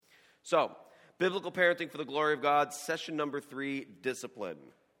So, biblical parenting for the glory of God, session number 3, discipline.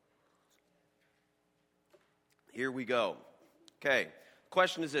 Here we go. Okay,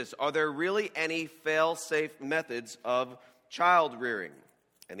 question is this: are there really any fail-safe methods of child rearing?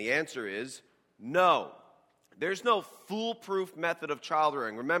 And the answer is no. There's no foolproof method of child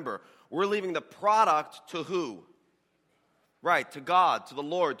rearing. Remember, we're leaving the product to who? Right, to God, to the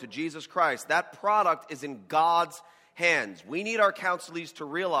Lord, to Jesus Christ. That product is in God's hands. We need our counselees to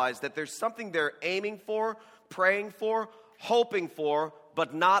realize that there's something they're aiming for, praying for, hoping for,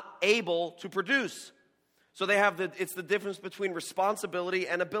 but not able to produce. So it's the difference between responsibility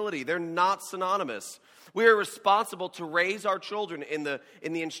and ability. They're not synonymous. We are responsible to raise our children in the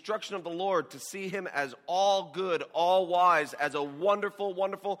instruction of the Lord, to see Him as all good, all wise, as a wonderful,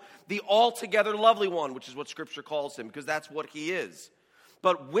 wonderful, the altogether lovely one, which is what Scripture calls Him, because that's what He is.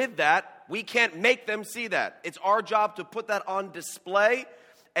 But with that, we can't make them see that. It's our job to put that on display,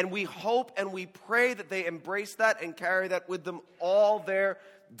 and we hope and we pray that they embrace that and carry that with them all their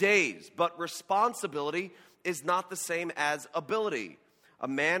days. But responsibility is not the same as ability. A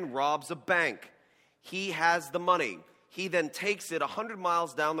man robs a bank. He has the money. He then takes it 100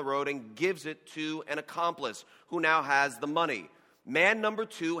 miles down the road and gives it to an accomplice who now has the money. Man number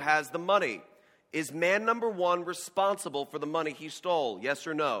 2 has the money. Is man number 1 responsible for the money he stole? Yes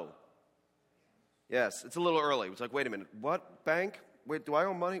or no? Yes. It's a little early. It's like, wait a minute. What? Bank? Wait, do I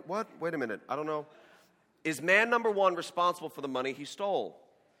owe money? What? Wait a minute. I don't know. Is man number 1 responsible for the money he stole?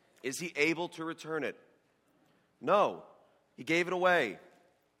 Is he able to return it? No. He gave it away.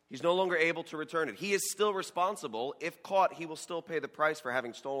 He's no longer able to return it. He is still responsible. If caught, he will still pay the price for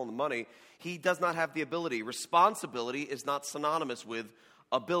having stolen the money. He does not have the ability. Responsibility is not synonymous with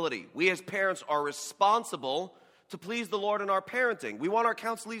ability. We as parents are responsible to please the Lord in our parenting. We want our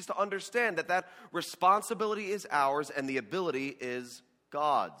counselees to understand that responsibility is ours and the ability is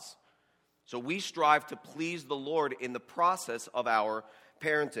God's. So we strive to please the Lord in the process of our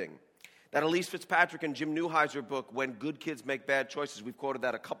parenting. That Elise Fitzpatrick and Jim Neuheiser book, When Good Kids Make Bad Choices, we've quoted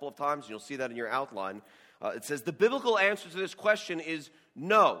that a couple of times, and you'll see that in your outline. It says, the biblical answer to this question is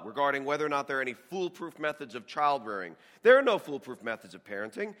no, regarding whether or not there are any foolproof methods of child rearing. There are no foolproof methods of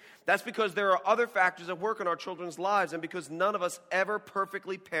parenting. That's because there are other factors at work in our children's lives, and because none of us ever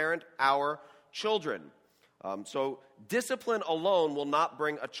perfectly parent our children. So discipline alone will not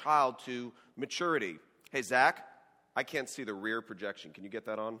bring a child to maturity. Hey, Zach, I can't see the rear projection. Can you get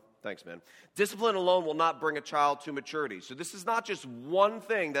that on? Thanks, man. Discipline alone will not bring a child to maturity. So this is not just one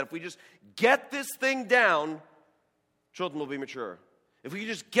thing that if we just get this thing down, children will be mature. If we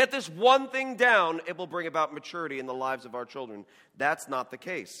just get this one thing down, it will bring about maturity in the lives of our children. That's not the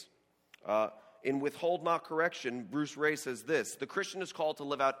case. In Withhold Not Correction, Bruce Ray says this: the Christian is called to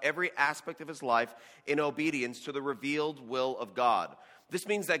live out every aspect of his life in obedience to the revealed will of God. This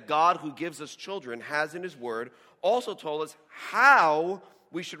means that God, who gives us children, has in His Word also told us how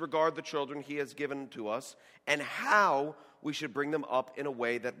we should regard the children He has given to us and how we should bring them up in a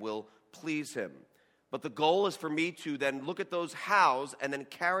way that will please Him. But the goal is for me to then look at those hows and then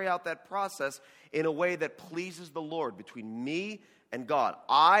carry out that process in a way that pleases the Lord between me and God.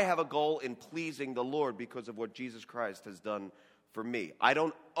 I have a goal in pleasing the Lord because of what Jesus Christ has done for me. I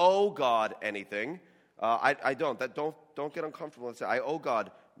don't owe God anything. I don't. Don't get uncomfortable and say, I owe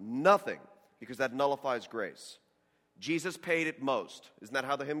God nothing, because that nullifies grace. Jesus paid it most. Isn't that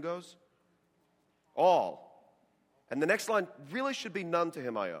how the hymn goes? All. And the next line really should be none to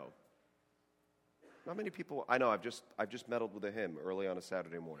Him I owe. Not many people, I know, I've just meddled with a hymn early on a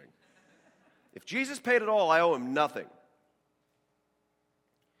Saturday morning. If Jesus paid it all, I owe Him nothing.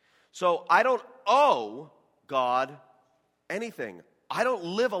 So I don't owe God anything. I don't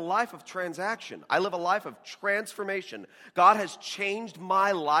live a life of transaction. I live a life of transformation. God has changed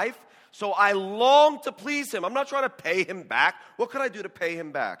my life, so I long to please Him. I'm not trying to pay Him back. What can I do to pay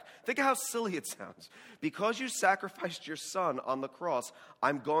Him back? Think of how silly it sounds. Because you sacrificed your son on the cross,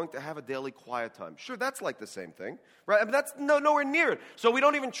 I'm going to have a daily quiet time. Sure, that's like the same thing, right? I mean, that's nowhere near it. So we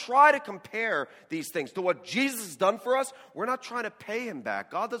don't even try to compare these things to what Jesus has done for us. We're not trying to pay Him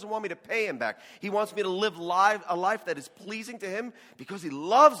back. God doesn't want me to pay Him back. He wants me to live a life that is pleasing to Him because He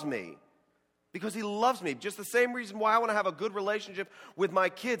loves me. Because He loves me. Just the same reason why I want to have a good relationship with my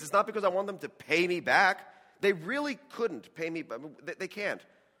kids. It's not because I want them to pay me back. They really couldn't pay me back. They can't.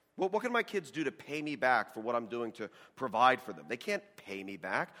 What can my kids do to pay me back for what I'm doing to provide for them? They can't pay me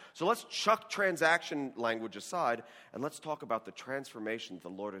back. So let's chuck transaction language aside, and let's talk about the transformation the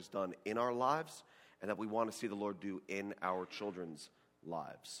Lord has done in our lives and that we want to see the Lord do in our children's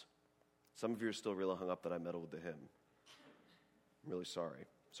lives. Some of you are still really hung up that I meddled with the hymn. I'm really sorry.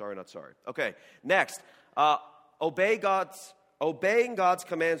 Sorry, not sorry. Okay, next. Obey God's obeying God's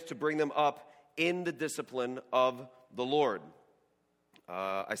commands to bring them up in the discipline of the Lord.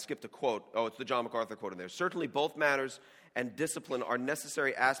 I skipped a quote. Oh, it's the John MacArthur quote in there. Certainly both manners and discipline are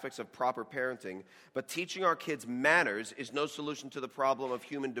necessary aspects of proper parenting, but teaching our kids manners is no solution to the problem of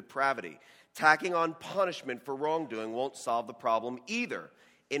human depravity. Tacking on punishment for wrongdoing won't solve the problem either.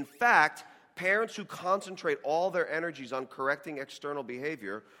 In fact, parents who concentrate all their energies on correcting external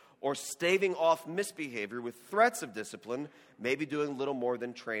behavior or staving off misbehavior with threats of discipline may be doing little more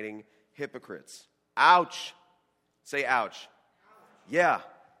than training hypocrites. Ouch. Say ouch. Yeah,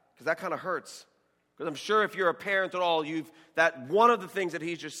 because that kind of hurts. Because I'm sure if you're a parent at all, that one of the things that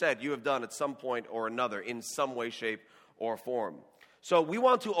he's just said, you have done at some point or another in some way, shape, or form. So we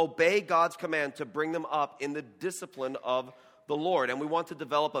want to obey God's command to bring them up in the discipline of the Lord. And we want to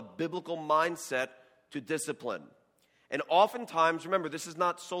develop a biblical mindset to discipline. And oftentimes, remember, this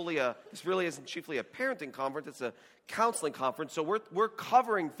really isn't chiefly a parenting conference, it's a counseling conference. So we're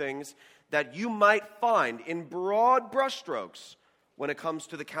covering things that you might find in broad brushstrokes when it comes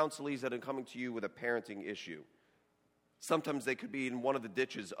to the counselees that are coming to you with a parenting issue. Sometimes they could be in one of the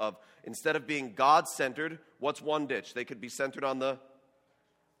ditches of, instead of being God-centered, what's one ditch? They could be centered on the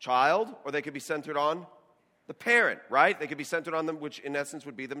child, or they could be centered on the parent, right? They could be centered on them, which in essence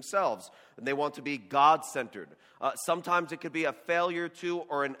would be themselves. And they want to be God-centered. Sometimes it could be a failure to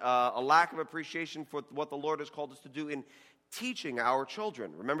or a lack of appreciation for what the Lord has called us to do in teaching our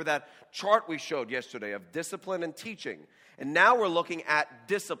children. Remember that chart we showed yesterday of discipline and teaching. And now we're looking at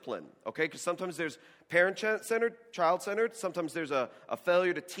discipline, okay? Because sometimes there's parent-centered, child-centered. Sometimes there's a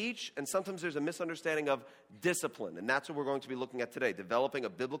failure to teach. And sometimes there's a misunderstanding of discipline. And that's what we're going to be looking at today, developing a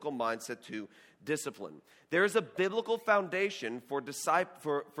biblical mindset to discipline. There is a biblical foundation for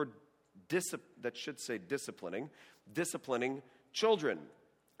disciplining children.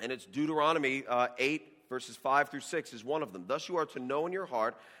 And it's Deuteronomy 8, verses 5 through 6 is one of them. Thus you are to know in your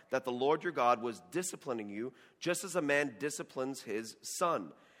heart that the Lord your God was disciplining you, just as a man disciplines his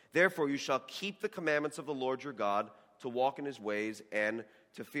son. Therefore you shall keep the commandments of the Lord your God, to walk in his ways and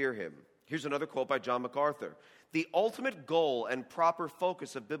to fear him. Here's another quote by John MacArthur. The ultimate goal and proper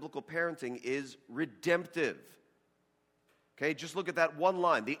focus of biblical parenting is redemptive. Okay, just look at that one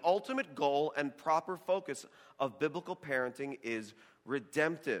line. The ultimate goal and proper focus of biblical parenting is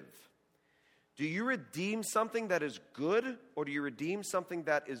redemptive. Do you redeem something that is good, or do you redeem something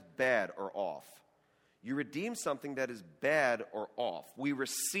that is bad or off? You redeem something that is bad or off. We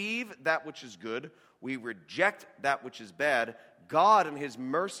receive that which is good. We reject that which is bad. God, in his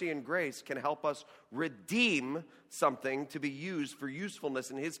mercy and grace, can help us redeem something to be used for usefulness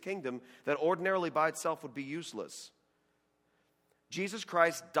in his kingdom that ordinarily by itself would be useless. Jesus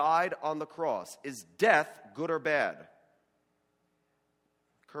Christ died on the cross. Is death good or bad?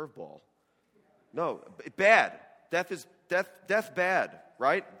 Curveball. No, bad. Death bad,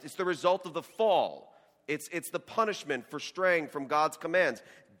 right? It's the result of the fall. It's the punishment for straying from God's commands.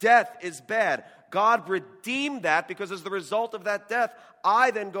 Death is bad. God redeemed that because as the result of that death,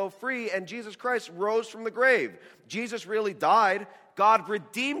 I then go free, and Jesus Christ rose from the grave. Jesus really died. God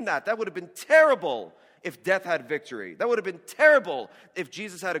redeemed that. That would have been terrible if death had victory. That would have been terrible if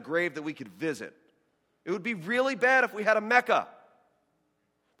Jesus had a grave that we could visit. It would be really bad if we had a Mecca.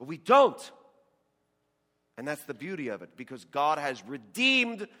 But we don't. And that's the beauty of it, because God has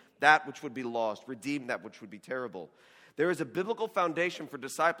redeemed that which would be lost, redeemed that which would be terrible. There is a biblical foundation for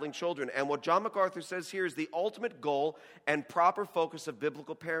discipling children, and what John MacArthur says here is the ultimate goal and proper focus of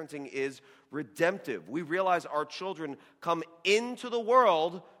biblical parenting is redemptive. We realize our children come into the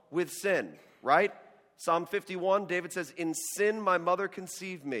world with sin, right? Psalm 51, David says, "In sin my mother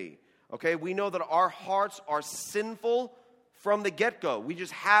conceived me." Okay, we know that our hearts are sinful from the get-go. We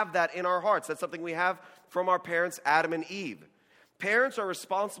just have that in our hearts. That's something we have from our parents, Adam and Eve. Parents are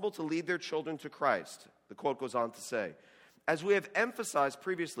responsible to lead their children to Christ. The quote goes on to say, as we have emphasized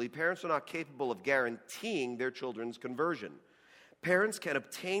previously, parents are not capable of guaranteeing their children's conversion. Parents can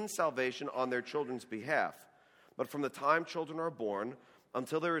obtain salvation on their children's behalf, but from the time children are born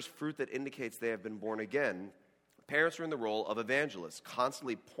until there is fruit that indicates they have been born again, parents are in the role of evangelists,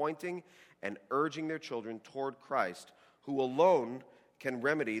 constantly pointing and urging their children toward Christ, who alone can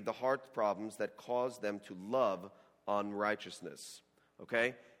remedy the heart problems that cause them to love unrighteousness.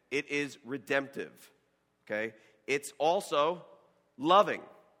 Okay? It is redemptive. Okay? It's also loving.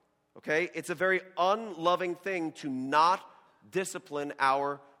 Okay? It's a very unloving thing to not discipline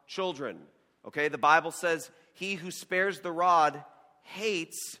our children. Okay? The Bible says, he who spares the rod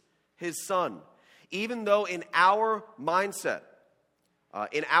hates his son. Even though in our mindset,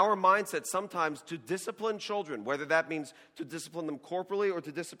 In our mindset, sometimes to discipline children, whether that means to discipline them corporally or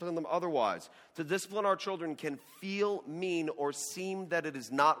to discipline them otherwise, to discipline our children can feel mean or seem that it is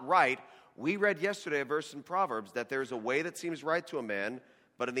not right. We read yesterday a verse in Proverbs that there's a way that seems right to a man,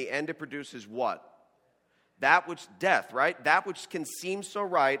 but in the end it produces what? That which death, right? That which can seem so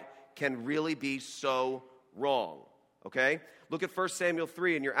right can really be so wrong. Okay? Look at 1 Samuel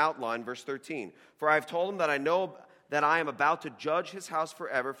 3 in your outline, verse 13. For I have told him that I know that I am about to judge his house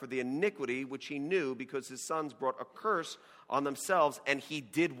forever for the iniquity which he knew, because his sons brought a curse on themselves, and he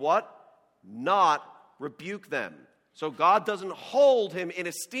did what? Not rebuke them. So God doesn't hold him in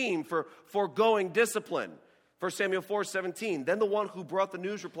esteem for foregoing discipline. 1 Samuel 4:17. Then the one who brought the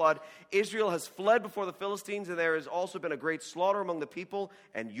news replied, Israel has fled before the Philistines, and there has also been a great slaughter among the people,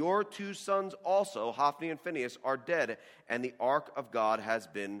 and your 2 sons also, Hophni and Phinehas, are dead, and the ark of God has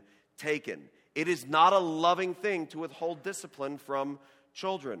been taken. It is not a loving thing to withhold discipline from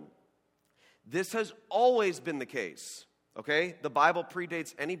children. This has always been the case. Okay? The Bible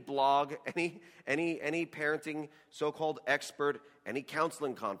predates any blog, any parenting so-called expert, any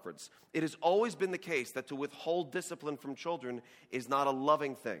counseling conference. It has always been the case that to withhold discipline from children is not a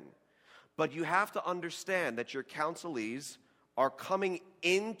loving thing. But you have to understand that your counselees are coming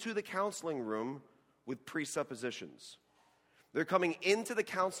into the counseling room with presuppositions. They're coming into the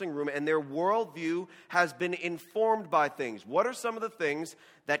counseling room and their worldview has been informed by things. What are some of the things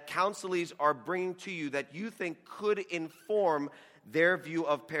that counselees are bringing to you that you think could inform their view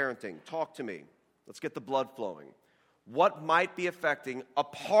of parenting? Talk to me. Let's get the blood flowing. What might be affecting,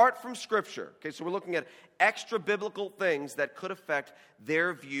 apart from Scripture? Okay, so we're looking at extra biblical things that could affect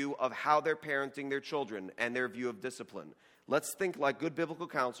their view of how they're parenting their children and their view of discipline. Let's think like good biblical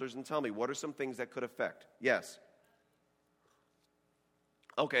counselors and tell me, what are some things that could affect? Yes.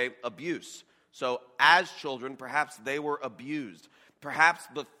 Okay, abuse. So as children, perhaps they were abused. Perhaps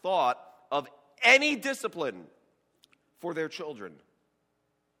the thought of any discipline for their children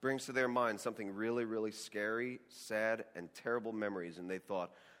brings to their mind something really, really scary, sad, and terrible memories. And they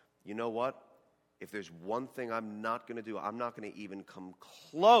thought, you know what? If there's one thing I'm not going to do, I'm not going to even come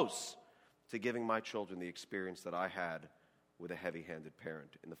close to giving my children the experience that I had with a heavy-handed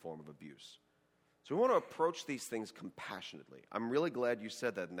parent in the form of abuse. So we want to approach these things compassionately. I'm really glad you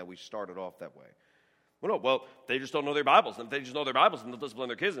said that and that we started off that way. Well, they just don't know their Bibles. And if they just know their Bibles, then they'll discipline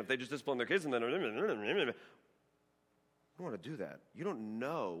their kids. And if they just discipline their kids, then... You don't want to do that. You don't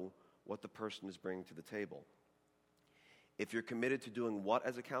know what the person is bringing to the table. If you're committed to doing what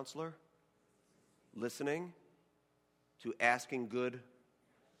as a counselor? Listening, to asking good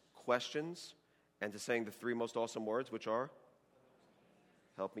questions, and to saying the 3 most awesome words, which are...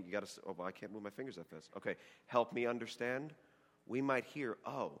 Help me, I can't move my fingers that fast. Okay, help me understand. We might hear,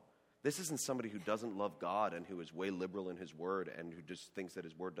 this isn't somebody who doesn't love God and who is way liberal in his word and who just thinks that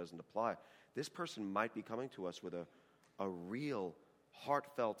his word doesn't apply. This person might be coming to us with a real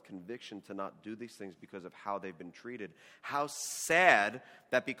heartfelt conviction to not do these things because of how they've been treated. How sad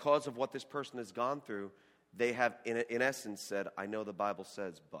that because of what this person has gone through, they have, in essence, said, I know the Bible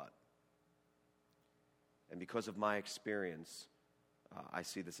says, but. And because of my experience, I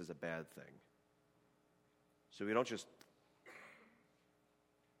see this as a bad thing. So we don't just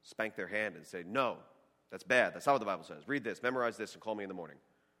spank their hand and say, no, that's bad. That's not what the Bible says. Read this, memorize this, and call me in the morning.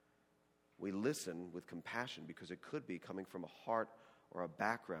 We listen with compassion because it could be coming from a heart or a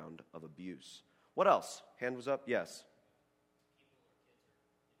background of abuse. What else? Hand was up? Yes.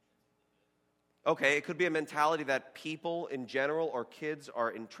 Okay, it could be a mentality that people in general or kids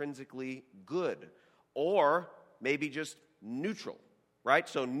are intrinsically good, or maybe just neutral. Right?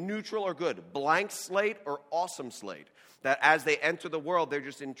 So neutral or good, blank slate or awesome slate. That as they enter the world, they're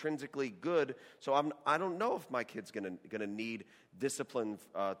just intrinsically good. So I don't know if my kid's gonna need discipline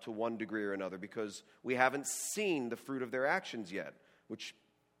to one degree or another because we haven't seen the fruit of their actions yet, which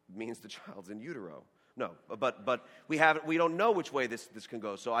means the child's in utero. No, but we don't know which way this can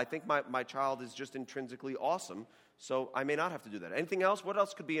go. So I think my child is just intrinsically awesome. So I may not have to do that. Anything else? What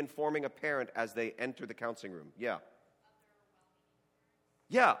else could be informing a parent as they enter the counseling room? Yeah.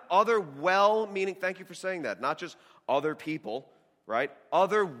 Yeah, other well-meaning, thank you for saying that, not just other people, right?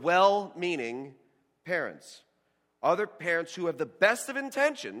 Other well-meaning parents. Other parents who have the best of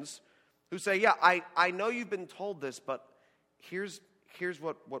intentions, who say, yeah, I know you've been told this, but here's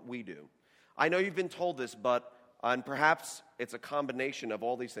what we do. I know you've been told this, but, and perhaps it's a combination of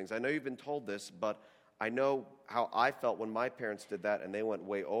all these things. I know you've been told this, but I know how I felt when my parents did that and they went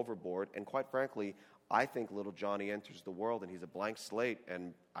way overboard, and quite frankly, I think little Johnny enters the world and he's a blank slate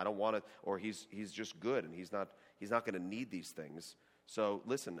and I don't want to, or he's just good and he's not going to need these things. So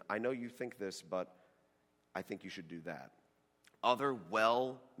listen, I know you think this, but I think you should do that. other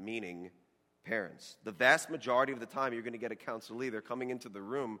well-meaning parents. The vast majority of the time you're going to get a counselee, they're coming into the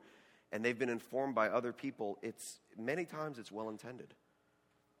room and they've been informed by other people. Many times it's well-intended.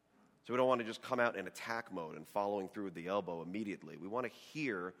 So we don't want to just come out in attack mode and following through with the elbow immediately. We want to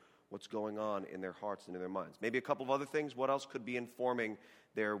hear what's going on in their hearts and in their minds. Maybe a couple of other things. What else could be informing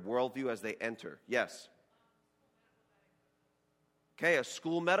their worldview as they enter? Yes? Okay, a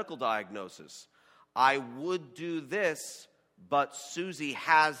school medical diagnosis. I would do this, but Susie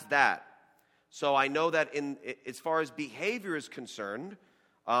has that. So I know that as far as behavior is concerned,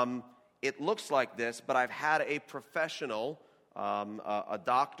 it looks like this, but I've had a professional, a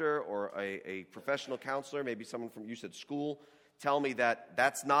doctor or a professional counselor, maybe someone from, you said school, tell me that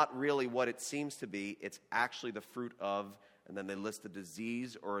that's not really what it seems to be. It's actually the fruit of, and then they list a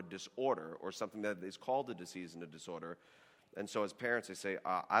disease or a disorder or something that is called a disease and a disorder. And so as parents, they say,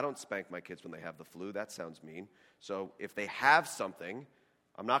 I don't spank my kids when they have the flu. That sounds mean. So if they have something,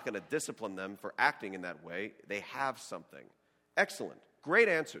 I'm not going to discipline them for acting in that way. They have something. Excellent. Great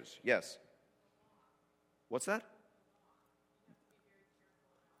answers. Yes. What's that?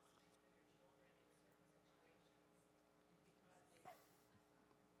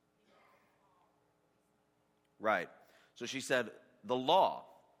 Right. So she said, the law.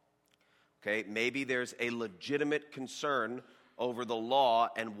 Okay, maybe there's a legitimate concern over the law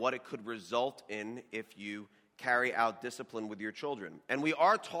and what it could result in if you carry out discipline with your children. And we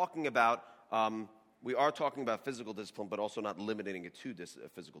are talking about physical discipline, but also not limiting it to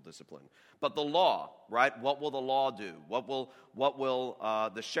physical discipline. But the law, right? What will the law do? What will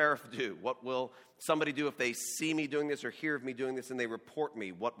the sheriff do? What will somebody do if they see me doing this or hear of me doing this and they report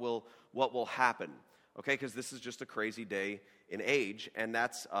me? What will happen? Okay, because this is just a crazy day in age, and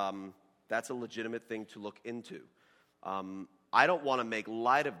that's a legitimate thing to look into. I don't want to make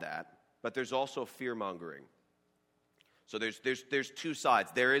light of that, but there's also fear-mongering. So there's two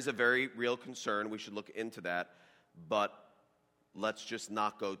sides. There is a very real concern. We should look into that, but let's just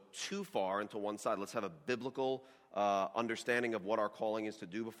not go too far into one side. Let's have a biblical understanding of what our calling is to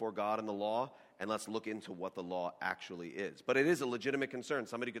do before God and the law, and let's look into what the law actually is. But it is a legitimate concern.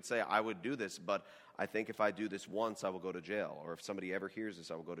 Somebody could say, I would do this, but I think if I do this once, I will go to jail. Or if somebody ever hears this,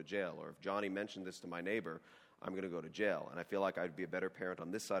 I will go to jail. Or if Johnny mentioned this to my neighbor, I'm going to go to jail. And I feel like I'd be a better parent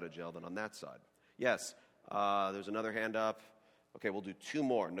on this side of jail than on that side. Yes, there's another hand up. Okay, we'll do two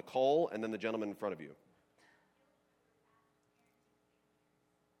more. Nicole, and then the gentleman in front of you.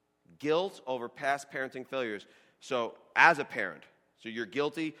 Guilt over past parenting failures. So as a parent, so you're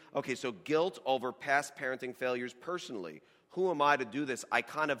guilty. Okay, so guilt over past parenting failures personally. Who am I to do this?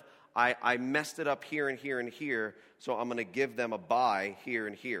 I messed it up here and here and here, so I'm going to give them a bye here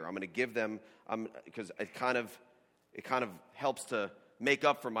and here. I'm going to give them, because it kind of helps to make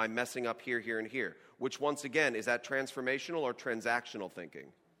up for my messing up here, here, and here. Which, once again, is that transformational or transactional thinking?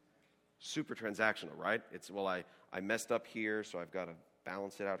 Super transactional, right? It's, well, I messed up here, so I've got to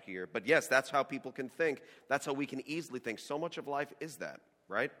balance it out here. But yes, that's how people can think. That's how we can easily think. So much of life is that,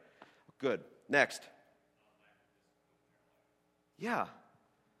 right? Good. Next. Yeah.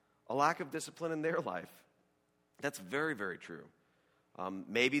 A lack of discipline in their life. That's very, very true.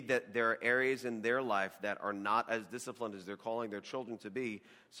 Maybe that there are areas in their life that are not as disciplined as they're calling their children to be,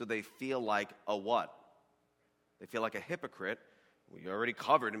 so they feel like a what? They feel like a hypocrite. We already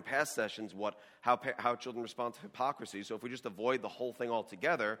covered in past sessions how children respond to hypocrisy. So if we just avoid the whole thing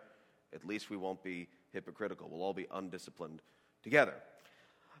altogether, at least we won't be hypocritical. We'll all be undisciplined together.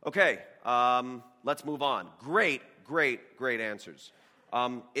 Okay, let's move on. Great answers.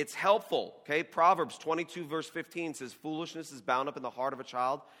 It's helpful, okay? Proverbs 22 verse 15 says, foolishness is bound up in the heart of a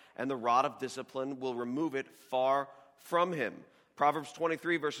child, and the rod of discipline will remove it far from him. Proverbs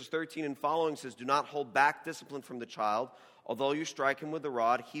 23 verses 13 and following says, do not hold back discipline from the child. Although you strike him with the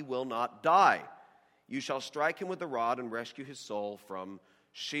rod, he will not die. You shall strike him with the rod and rescue his soul from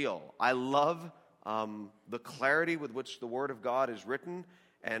Sheol. I love the clarity with which the Word of God is written,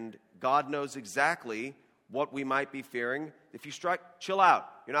 and God knows exactly what we might be fearing. If you strike, chill out.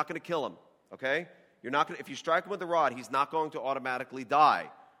 You're not going to kill him, okay? If you strike him with the rod, he's not going to automatically die,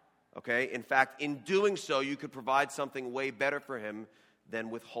 okay? In fact, in doing so, you could provide something way better for him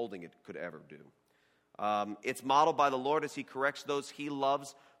than withholding it could ever do. It's modeled by the Lord as he corrects those he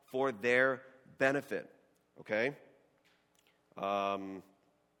loves for their benefit. Okay? Where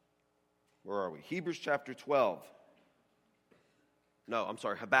are we? Hebrews chapter 12. No, I'm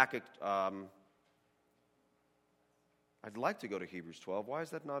sorry, Habakkuk. I'd like to go to Hebrews 12. Why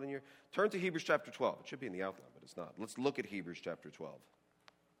is that not in your... Turn to Hebrews chapter 12. It should be in the outline, but it's not. Let's look at Hebrews chapter 12.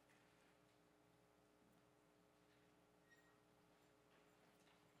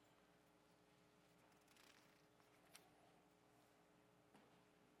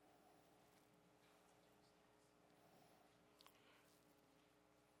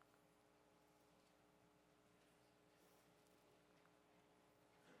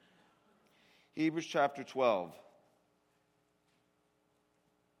 Hebrews chapter 12.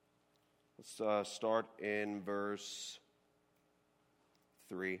 Let's start in verse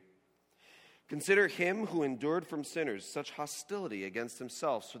 3. Consider him who endured from sinners such hostility against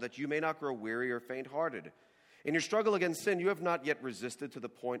himself, so that you may not grow weary or faint-hearted. In your struggle against sin, you have not yet resisted to the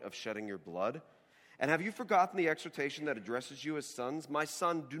point of shedding your blood. And have you forgotten the exhortation that addresses you as sons? My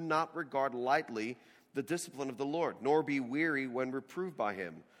son, do not regard lightly the discipline of the Lord, nor be weary when reproved by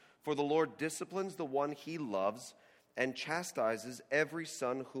him. For the Lord disciplines the one he loves and chastises every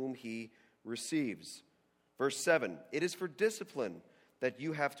son whom he receives. Verse 7, it is for discipline that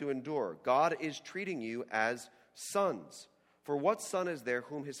you have to endure. God is treating you as sons. For what son is there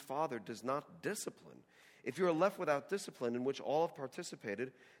whom his father does not discipline? If you are left without discipline in which all have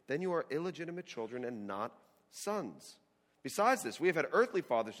participated, then you are illegitimate children and not sons. Besides this, we have had earthly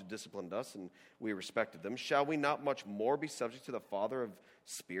fathers who disciplined us, and we respected them. Shall we not much more be subject to the Father of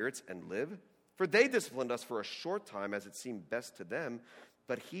spirits and live? For they disciplined us for a short time as it seemed best to them,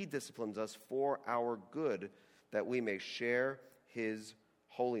 but he disciplines us for our good, that we may share his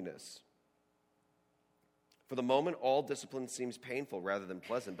holiness. For the moment, all discipline seems painful rather than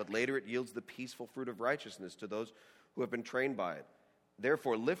pleasant, but later it yields the peaceful fruit of righteousness to those who have been trained by it.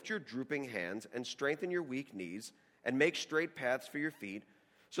 Therefore, lift your drooping hands and strengthen your weak knees, and make straight paths for your feet,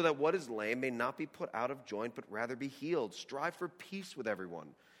 so that what is lame may not be put out of joint, but rather be healed. Strive for peace with everyone,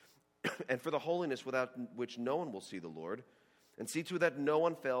 and for the holiness without which no one will see the Lord. And see to it that no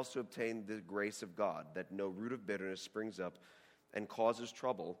one fails to obtain the grace of God, that no root of bitterness springs up and causes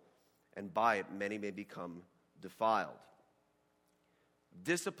trouble, and by it many may become defiled.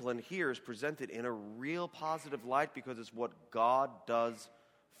 Discipline here is presented in a real positive light because it's what God does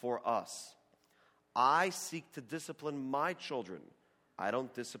for us. I seek to discipline my children. I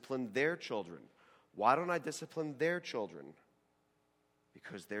don't discipline their children. Why don't I discipline their children?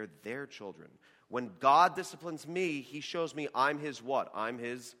 Because they're their children. When God disciplines me, he shows me I'm his what? I'm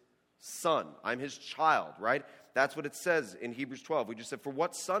his son. I'm his child, right? That's what it says in Hebrews 12. We just said, for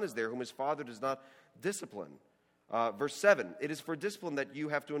what son is there whom his father does not discipline? Verse 7, it is for discipline that you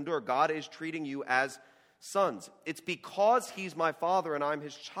have to endure. God is treating you as sons. It's because he's my father and I'm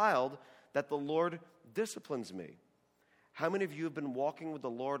his child that the Lord disciplines me. How many of you have been walking with the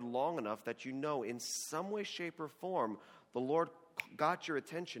Lord long enough that you know in some way, shape, or form the Lord got your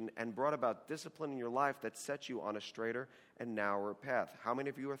attention and brought about discipline in your life that sets you on a straighter and narrower path? How many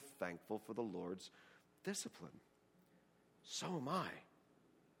of you are thankful for the Lord's discipline? So am I.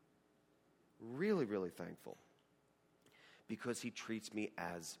 Really, really thankful. Because he treats me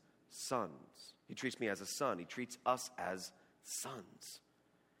as sons. He treats me as a son. He treats us as sons.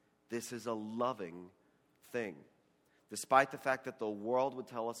 This is a loving thing. Despite the fact that the world would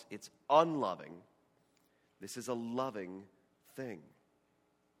tell us it's unloving, this is a loving thing.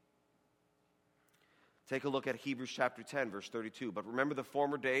 Take a look at Hebrews chapter 10, verse 32. But remember the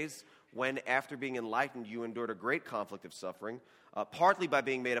former days when, after being enlightened, you endured a great conflict of suffering, partly by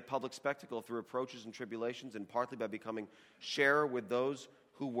being made a public spectacle through reproaches and tribulations, and partly by becoming sharer with those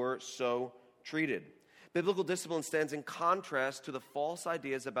who were so treated. Biblical discipline stands in contrast to the false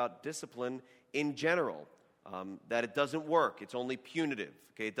ideas about discipline in general, that it doesn't work, it's only punitive.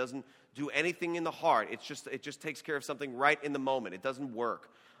 Okay, it doesn't do anything in the heart. It just takes care of something right in the moment. It doesn't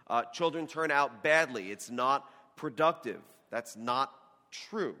work. Children turn out badly. It's not productive. That's not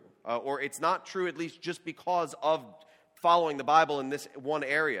true. Or it's not true at least just because of following the Bible in this one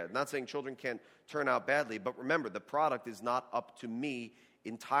area. I'm not saying children can't turn out badly, but remember, the product is not up to me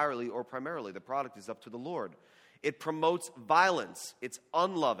entirely or primarily. The product is up to the Lord. It promotes violence. It's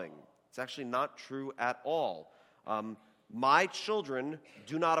unloving. It's actually not true at all. My children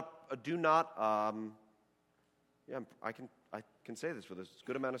do not. I can say this with a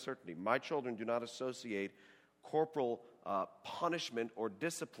good amount of certainty. My children do not associate corporal punishment or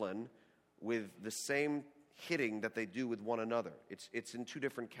discipline with the same hitting that they do with one another. It's in two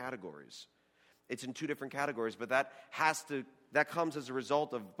different categories. It's in two different categories, but that comes as a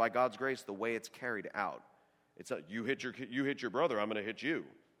result of, by God's grace, the way it's carried out. It's you hit your brother, I'm going to hit you.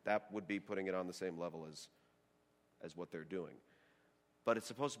 That would be putting it on the same level as what they're doing. But it's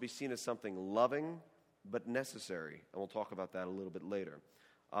supposed to be seen as something loving but necessary, and we'll talk about that a little bit later.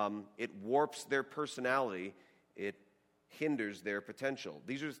 It warps their personality. It hinders their potential.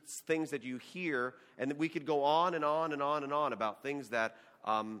 These are things that you hear, and we could go on and on and on and on about things that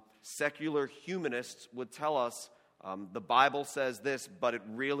secular humanists would tell us. The Bible says this, but it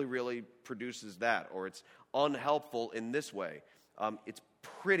really, really produces that, or it's unhelpful in this way. It's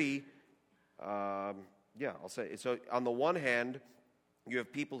pretty, I'll say. So on the one hand, You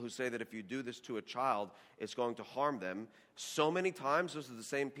have people who say that if you do this to a child, it's going to harm them. So many times, those are the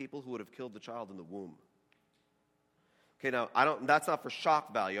same people who would have killed the child in the womb. Okay, now, that's not for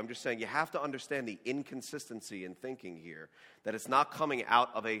shock value. I'm just saying you have to understand the inconsistency in thinking here, that it's not coming out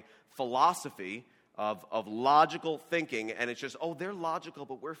of a philosophy of logical thinking, and it's just, oh, they're logical,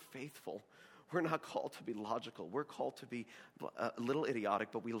 but we're faithful. We're not called to be logical. We're called to be a little idiotic,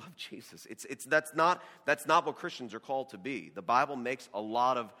 but we love Jesus. That's not what Christians are called to be. The Bible makes a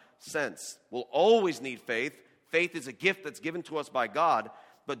lot of sense. We'll always need faith. Faith is a gift that's given to us by God,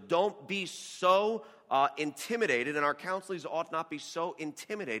 but don't be so intimidated, and our counselors ought not be so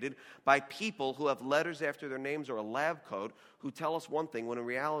intimidated by people who have letters after their names or a lab coat who tell us one thing when in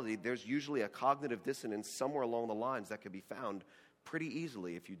reality there's usually a cognitive dissonance somewhere along the lines that can be found pretty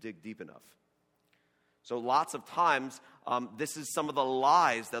easily if you dig deep enough. So lots of times, this is some of the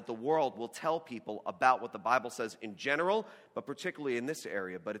lies that the world will tell people about what the Bible says in general, but particularly in this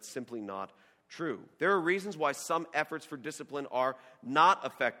area, but it's simply not true. There are reasons why some efforts for discipline are not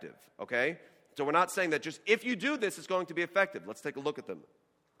effective, okay? So we're not saying that just if you do this, it's going to be effective. Let's take a look at them.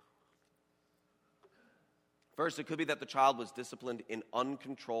 First, it could be that the child was disciplined in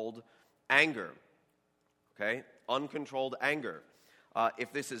uncontrolled anger, okay? Uncontrolled anger.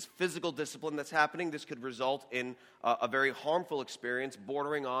 If this is physical discipline that's happening, this could result in a very harmful experience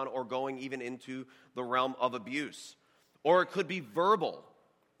bordering on or going even into the realm of abuse. Or it could be verbal,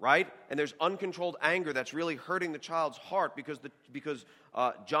 right? And there's uncontrolled anger that's really hurting the child's heart because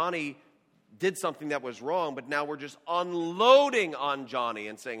Johnny did something that was wrong, but now we're just unloading on Johnny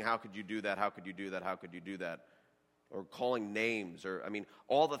and saying, how could you do that? How could you do that? How could you do that? Or calling names,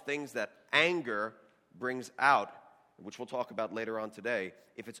 all the things that anger brings out, which we'll talk about later on today.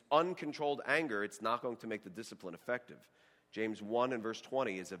 If it's uncontrolled anger, it's not going to make the discipline effective. James 1 and verse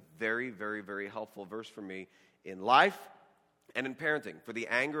 20 is a very, very, very helpful verse for me in life and in parenting. For the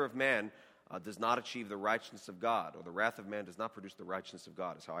anger of man does not achieve the righteousness of God, or the wrath of man does not produce the righteousness of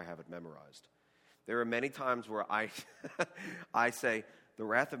God, is how I have it memorized. There are many times where I say, the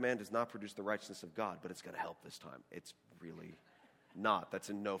wrath of man does not produce the righteousness of God, but it's going to help this time. It's really not.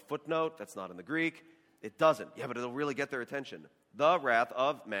 That's in no footnote. That's not in the Greek. It doesn't. Yeah, but it'll really get their attention. The wrath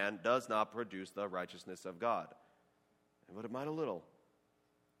of man does not produce the righteousness of God. But it might a little.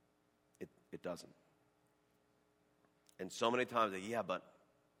 It doesn't. And so many times, yeah, but.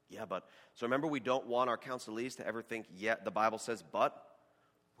 So remember, we don't want our counselees to ever think, yeah, the Bible says, but.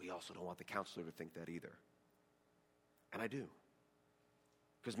 We also don't want the counselor to think that either. And I do.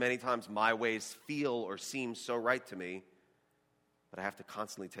 Because many times my ways feel or seem so right to me, but I have to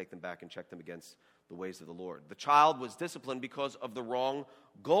constantly take them back and check them against the ways of the Lord. The child was disciplined because of the wrong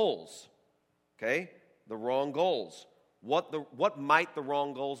goals. Okay? The wrong goals. What might the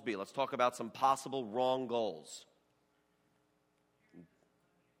wrong goals be? Let's talk about some possible wrong goals.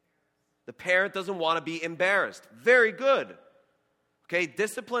 The parent doesn't want to be embarrassed. Very good. Okay,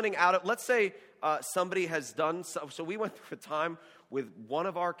 disciplining out of, let's say somebody has done, so we went through a time with one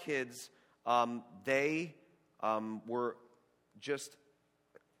of our kids, they were just,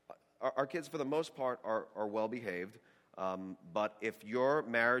 our kids for the most part are well behaved, but if your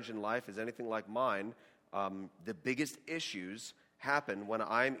marriage and life is anything like mine, the biggest issues happen when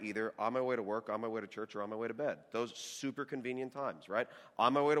I'm either on my way to work, on my way to church, or on my way to bed. Those super convenient times, right?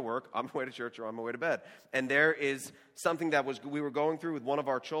 On my way to work, on my way to church, or on my way to bed. And there is something that we were going through with one of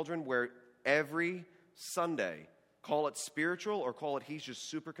our children where every Sunday, call it spiritual or call it he's just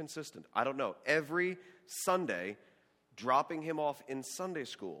super consistent. I don't know. Every Sunday, dropping him off in Sunday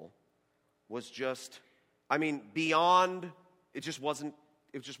school was just, beyond, it just wasn't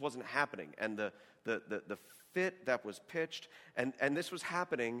happening. And the fit that was pitched, and this was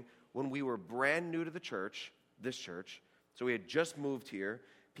happening when we were brand new to the church, this church. So we had just moved here.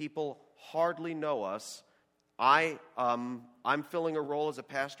 People hardly know us. I'm filling a role as a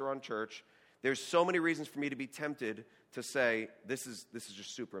pastor on church. There's so many reasons for me to be tempted to say, this is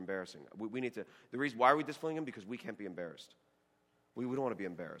just super embarrassing. We need to, the reason, why are we disciplining him? Because we can't be embarrassed. We don't want to be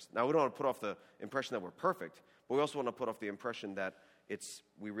embarrassed. Now, we don't want to put off the impression that we're perfect, but we also want to put off the impression that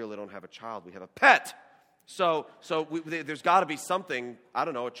we really don't have a child, we have a pet. So there's got to be something, I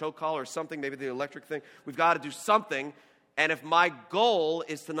don't know, a choke collar or something, maybe the electric thing. We've got to do something. And if my goal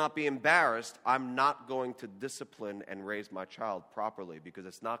is to not be embarrassed, I'm not going to discipline and raise my child properly, because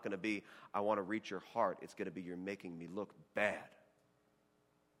it's not going to be, I want to reach your heart. It's going to be, you're making me look bad.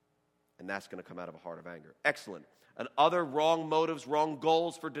 And that's going to come out of a heart of anger. Excellent. And other wrong motives, wrong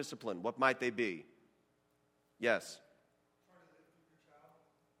goals for discipline, what might they be? Yes.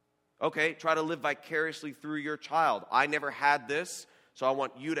 Okay, try to live vicariously through your child. I never had this, so I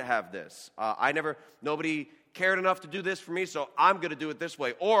want you to have this. Nobody cared enough to do this for me, so I'm going to do it this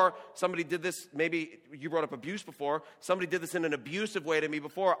way. Or somebody did this, maybe you brought up abuse before. Somebody did this in an abusive way to me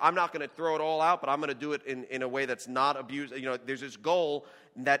before. I'm not going to throw it all out, but I'm going to do it in a way that's not abusive. There's this goal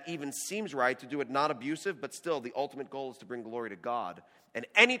that even seems right to do it not abusive, but still the ultimate goal is to bring glory to God. And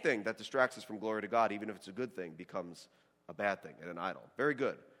anything that distracts us from glory to God, even if it's a good thing, becomes a bad thing and an idol. Very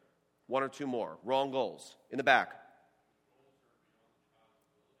good. One or two more. Wrong goals. In the back.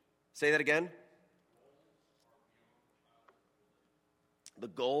 Say that again. The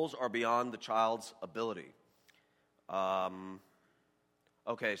goals are beyond the child's ability.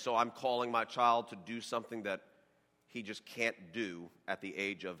 Okay, so I'm calling my child to do something that he just can't do at the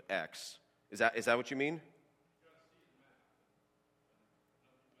age of X. Is that what you mean?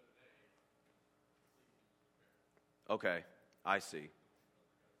 Okay, I see.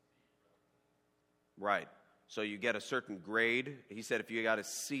 Right. So you get a certain grade. He said if you got a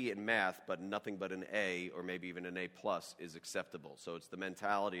C in math, but nothing but an A or maybe even an A plus is acceptable. So it's the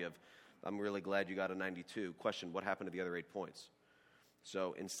mentality of, I'm really glad you got a 92. Question, what happened to the other 8 points?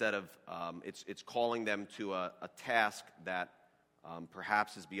 So instead of, it's calling them to a task that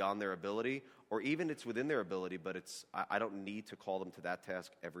perhaps is beyond their ability, or even it's within their ability, but I don't need to call them to that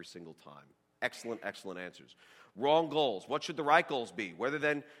task every single time. Excellent, excellent answers. Wrong goals. What should the right goals be? Whether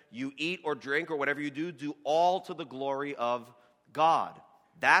then you eat or drink or whatever you do all to the glory of God.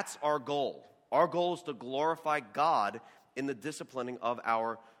 That's our goal. Our goal is to glorify God in the disciplining of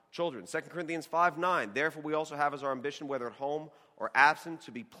our children. 2 Corinthians 5:9. Therefore we also have as our ambition, whether at home or absent,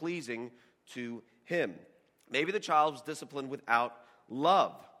 to be pleasing to Him. Maybe the child was disciplined without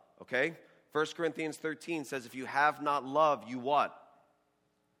love. Okay? 1 Corinthians 13 says, if you have not love, you what?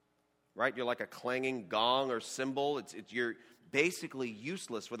 Right? You're like a clanging gong or cymbal. You're basically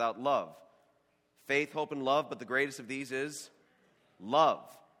useless without love. Faith, hope, and love, but the greatest of these is love.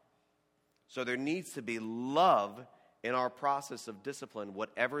 So there needs to be love in our process of discipline.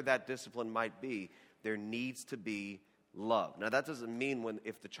 Whatever that discipline might be, there needs to be love. Now that doesn't mean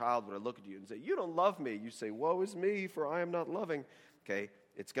if the child were to look at you and say, you don't love me, you say, woe is me, for I am not loving. Okay,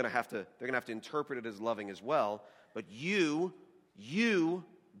 they're going to have to interpret it as loving as well. But you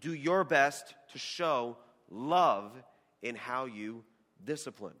do your best to show love in how you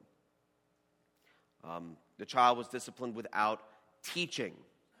discipline. The child was disciplined without teaching.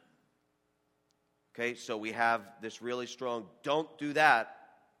 Okay, so we have this really strong, don't do that,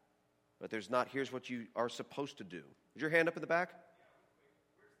 but there's not, here's what you are supposed to do. Is your hand up in the back?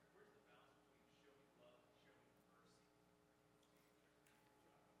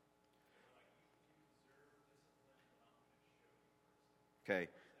 Okay.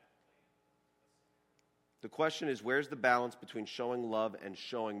 The question is, where's the balance between showing love and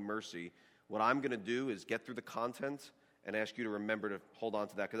showing mercy? What I'm going to do is get through the content and ask you to remember to hold on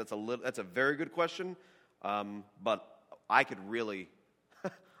to that, because that's a very good question, but I could really,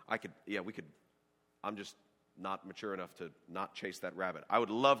 I'm just not mature enough to not chase that rabbit. I would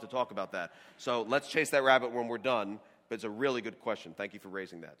love to talk about that. So let's chase that rabbit when we're done, but it's a really good question. Thank you for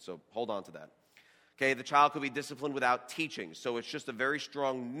raising that. So hold on to that. Okay, the child could be disciplined without teaching. So it's just a very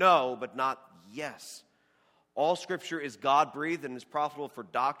strong no, but not yes. All Scripture is God-breathed and is profitable for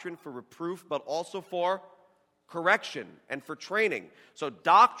doctrine, for reproof, but also for correction and for training. So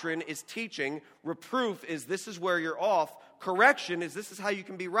doctrine is teaching. Reproof is this is where you're off. Correction is this is how you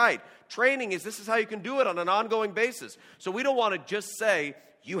can be right. Training is this is how you can do it on an ongoing basis. So we don't want to just say,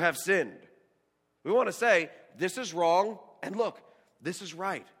 you have sinned. We want to say, this is wrong, and look, this is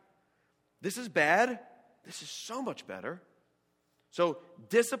right. This is bad. This is so much better. So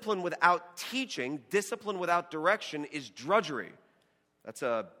discipline without teaching, discipline without direction is drudgery. That's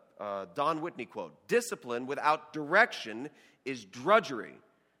a Don Whitney quote. Discipline without direction is drudgery.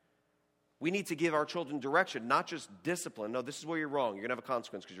 We need to give our children direction, not just discipline. No, this is where you're wrong. You're going to have a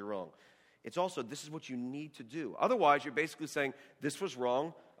consequence because you're wrong. It's also, this is what you need to do. Otherwise, you're basically saying, this was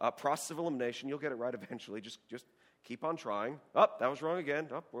wrong. Process of elimination, you'll get it right eventually. Just keep on trying. Oh, that was wrong again.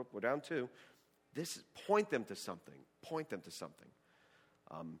 Oh, we're down 2. Point them to something. Point them to something.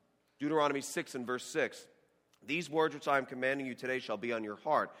 Deuteronomy 6 and verse 6. These words which I am commanding you today shall be on your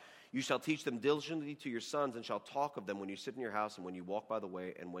heart. You shall teach them diligently to your sons and shall talk of them when you sit in your house and when you walk by the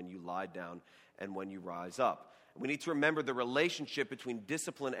way and when you lie down and when you rise up. We need to remember the relationship between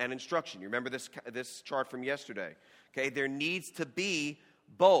discipline and instruction. You remember this chart from yesterday. Okay, there needs to be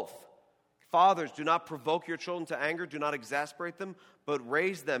both. Fathers, do not provoke your children to anger, do not exasperate them, but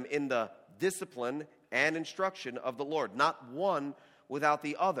raise them in the discipline and instruction of the Lord. Not one without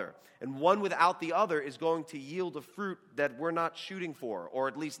the other. And one without the other is going to yield a fruit that we're not shooting for, or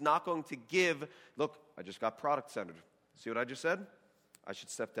at least not going to give. Look, I just got product-centered. See what I just said? I should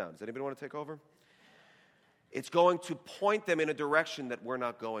step down. Does anybody want to take over? it's going to point them in a direction that we're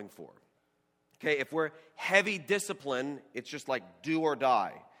not going for. Okay, if we're heavy discipline, it's just like do or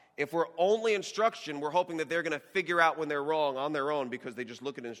die. If we're only instruction, we're hoping that they're going to figure out when they're wrong on their own because they just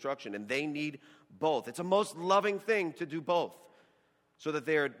look at instruction, and they need both. It's a most loving thing to do both so that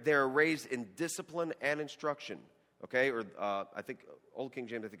they're raised in discipline and instruction. Okay, or I think Old King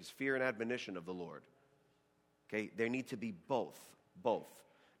James, I think, is fear and admonition of the Lord. Okay, there need to be both.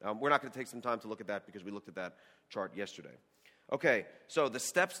 We're not going to take some time to look at that because we looked at that chart yesterday. Okay, so the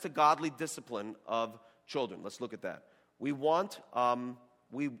steps to godly discipline of children. Let's look at that. I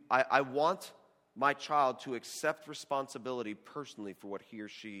want my child to accept responsibility personally for what he or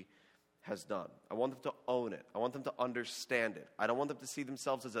she has done. I want them to own it. I want them to understand it. I don't want them to see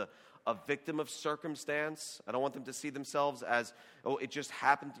themselves as a victim of circumstance. I don't want them to see themselves as, oh, it just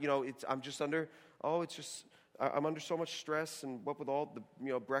happened. I'm under so much stress, and what with all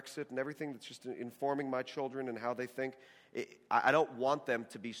the Brexit and everything that's just informing my children and how they think. I don't want them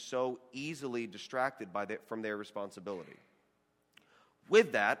to be so easily distracted from their responsibility.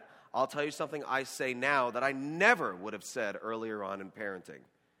 With that, I'll tell you something I say now that I never would have said earlier on in parenting.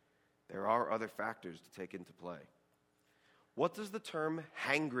 There are other factors to take into play. What does the term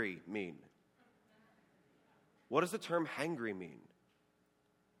hangry mean? What does the term hangry mean?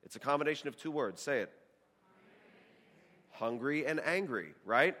 It's a combination of two words. Say it. Hungry and angry,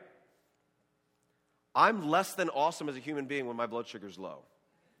 right? I'm less than awesome as a human being when my blood sugar's low.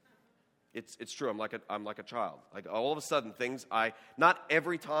 It's true. I'm like a child. Like all of a sudden things not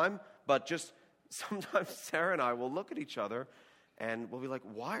every time, but just sometimes Sarah and I will look at each other and we'll be like,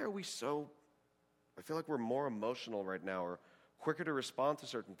 why are we I feel like we're more emotional right now or quicker to respond to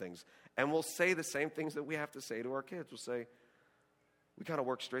certain things. And we'll say the same things that we have to say to our kids. We'll say, we kind of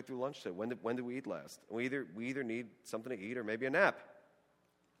worked straight through lunch today. When did we eat last? We either need something to eat or maybe a nap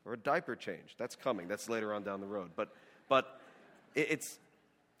or a diaper change. That's coming. That's later on down the road. But it's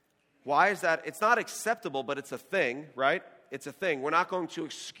why is that? It's not acceptable, but it's a thing, right? It's a thing. We're not going to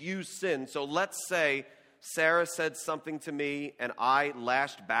excuse sin. So let's say Sarah said something to me and I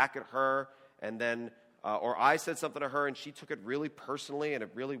lashed back at her, and then or I said something to her and she took it really personally, and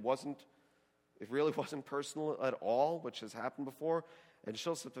it really wasn't personal at all, which has happened before. And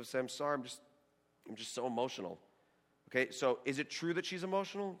she'll say, I'm sorry, I'm just so emotional. Okay, so is it true that she's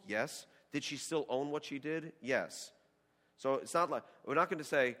emotional? Yes. Did she still own what she did? Yes. So it's not like, we're not going to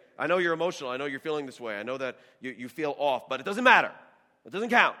say, I know you're emotional, I know you're feeling this way, I know that you feel off, but it doesn't matter. It doesn't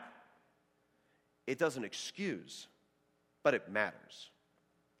count. It doesn't excuse, but it matters.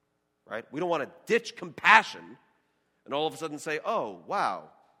 Right? We don't want to ditch compassion and all of a sudden say, oh, wow,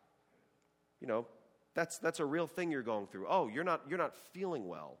 that's a real thing you're going through. Oh, you're not feeling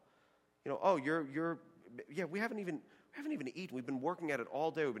well. We haven't even eaten. We've been working at it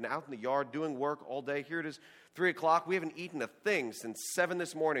all day. We've been out in the yard doing work all day. Here it is, 3 o'clock. We haven't eaten a thing since 7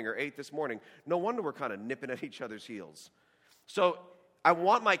 this morning or 8 this morning. No wonder we're kind of nipping at each other's heels. So I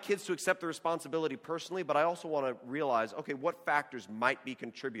want my kids to accept the responsibility personally, but I also want to realize, okay, what factors might be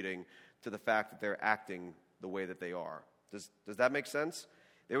contributing to the fact that they're acting the way that they are. Does that make sense?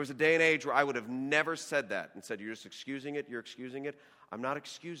 There was a day and age where I would have never said that and said, you're just excusing it, you're excusing it. I'm not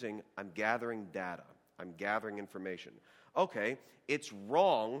excusing, I'm gathering data. I'm gathering information. Okay, it's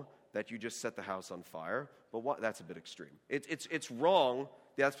wrong that you just set the house on fire, but that's a bit extreme. It's wrong,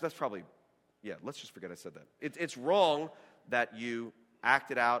 that's probably, let's just forget I said that. It's wrong that you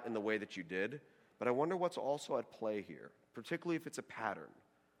acted out in the way that you did, but I wonder what's also at play here, particularly if it's a pattern.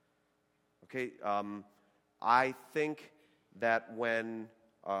 Okay, I think that when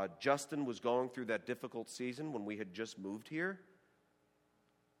Justin was going through that difficult season when we had just moved here,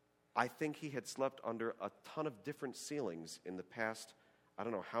 I think he had slept under a ton of different ceilings in the past, I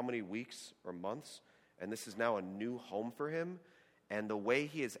don't know how many weeks or months, and this is now a new home for him, and the way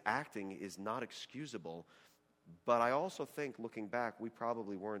he is acting is not excusable. But I also think, looking back, we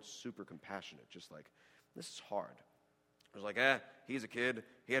probably weren't super compassionate, just like, this is hard. It was like, he's a kid.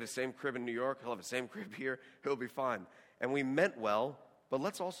 He had the same crib in New York. He'll have the same crib here. He'll be fine. And we meant well, but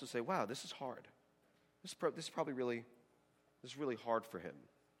let's also say, wow, this is hard. This is probably really hard for him.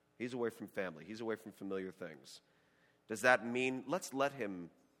 He's away from family. He's away from familiar things. Does that mean let's let him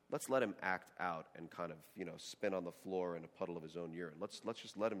act out and kind of spin on the floor in a puddle of his own urine? Let's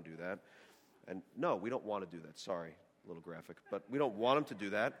just let him do that. And no, we don't want to do that. Sorry, a little graphic, but we don't want him to do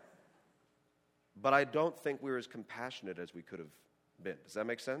that. But I don't think we were as compassionate as we could have been. Does that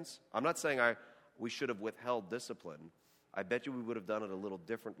make sense? I'm not saying we should have withheld discipline. I bet you we would have done it a little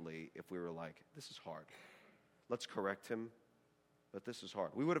differently if we were like, this is hard. Let's correct him, but this is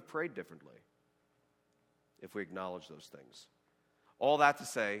hard. We would have prayed differently if we acknowledged those things. All that to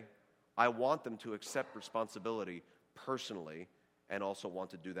say, I want them to accept responsibility personally and also want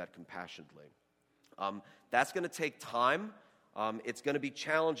to do that compassionately. That's going to take time. It's going to be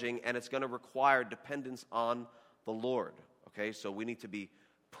challenging, and it's going to require dependence on the Lord. Okay, so we need to be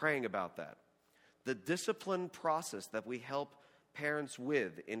praying about that. The discipline process that we help parents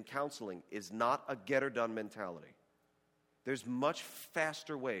with in counseling is not a get-her-done mentality. There's much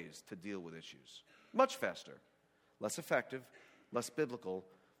faster ways to deal with issues. Much faster. Less effective, less biblical.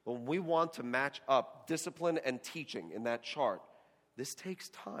 But when we want to match up discipline and teaching in that chart, this takes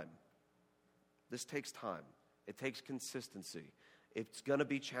time. This takes time. It takes consistency. It's going to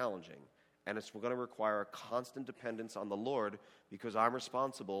be challenging. And it's going to require a constant dependence on the Lord because I'm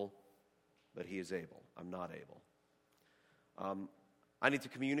responsible, but He is able. I'm not able. I need to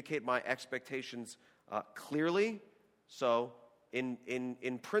communicate my expectations clearly. So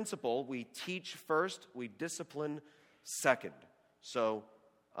in principle, we teach first, we discipline second. So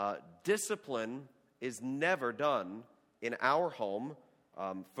discipline is never done in our home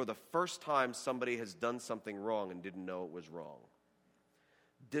for the first time somebody has done something wrong and didn't know it was wrong.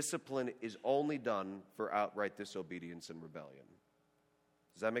 Discipline is only done for outright disobedience and rebellion.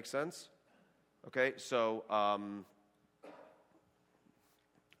 Does that make sense? Okay, so I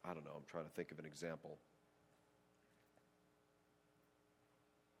don't know. I'm trying to think of an example.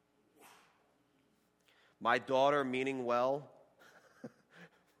 My daughter, meaning well,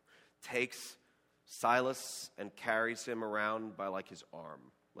 takes Silas and carries him around by like his arm.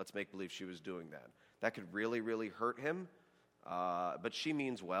 Let's make believe she was doing that. That could really, really hurt him. But she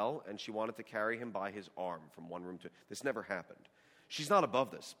means well, and she wanted to carry him by his arm from one room to... This never happened. She's not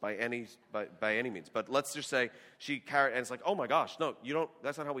above this by any means. But let's just say she carried, and it's like, oh my gosh, no, you don't.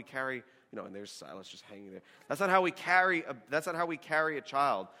 That's not how we carry. And there's Silas just hanging there. That's not how we carry. That's not how we carry a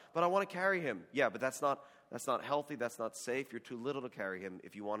child. But I want to carry him. Yeah, but that's not healthy. That's not safe. You're too little to carry him.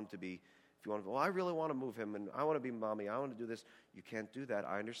 If you want him to be, well, I really want to move him, and I want to be mommy. I want to do this. You can't do that.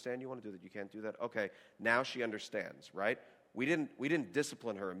 I understand you want to do that. You can't do that. Okay, now she understands, right? We didn't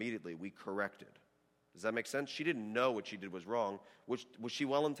discipline her immediately. We corrected. Does that make sense? She didn't know what she did was wrong. Was she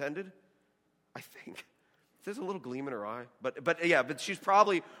well-intended? I think. There's a little gleam in her eye. But she's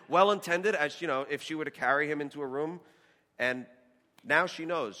probably well-intended as, if she were to carry him into a room. And now she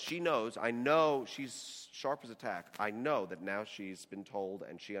knows. I know she's sharp as a tack. I know that now she's been told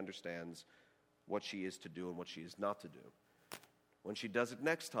and she understands what she is to do and what she is not to do. When she does it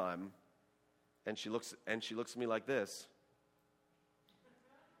next time, and she looks at me like this,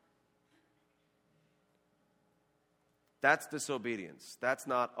 that's disobedience. That's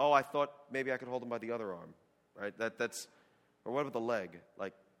not, oh, I thought maybe I could hold him by the other arm, right? Or what about the leg?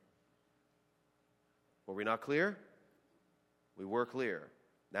 Like, were we not clear? We were clear.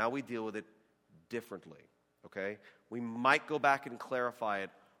 Now we deal with it differently, okay? We might go back and clarify it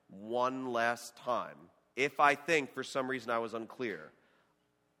one last time. If I think for some reason I was unclear,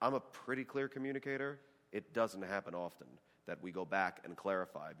 I'm a pretty clear communicator. It doesn't happen often that we go back and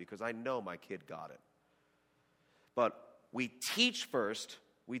clarify because I know my kid got it. But we teach first,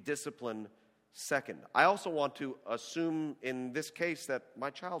 we discipline second. I also want to assume in this case that my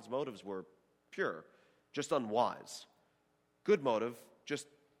child's motives were pure, just unwise. Good motive, just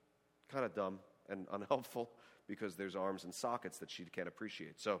kind of dumb and unhelpful because there's arms and sockets that she can't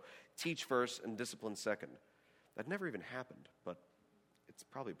appreciate. So teach first and discipline second. That never even happened, but it's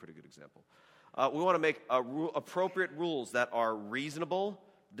probably a pretty good example. We want to make appropriate rules that are reasonable,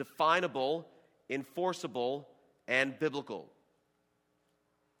 definable, enforceable, and biblical.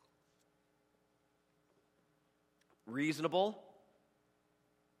 Reasonable.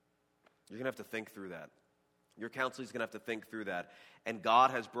 You're going to have to think through that. Your counselor is going to have to think through that. And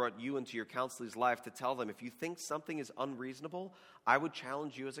God has brought you into your counselor's life to tell them, if you think something is unreasonable, I would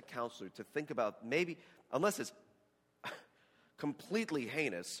challenge you as a counselor to think about maybe, unless it's completely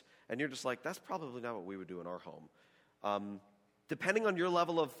heinous, and you're just like, that's probably not what we would do in our home. Depending on your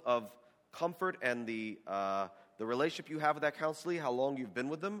level of comfort and the relationship you have with that counselor, how long you've been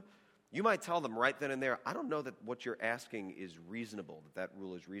with them, you might tell them right then and there, I don't know that what you're asking is reasonable, that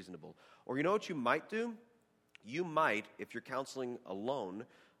rule is reasonable. Or you know what you might do? You might, if you're counseling alone,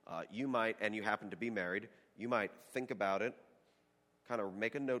 you might, and you happen to be married, you might think about it, kind of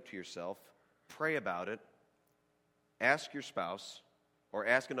make a note to yourself, pray about it, ask your spouse, or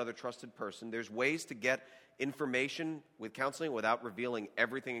ask another trusted person. There's ways to get information with counseling without revealing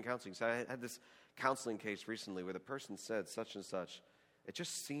everything in counseling. So I had this counseling case recently where the person said such and such. It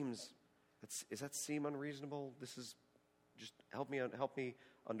just seems, does that seem unreasonable? This is just help me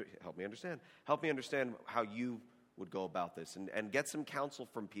understand. Help me understand how you would go about this, and get some counsel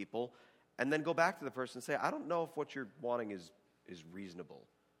from people, and then go back to the person and say, I don't know if what you're wanting is reasonable,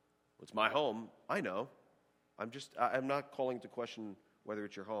 It's my home. I know. I'm not calling to question whether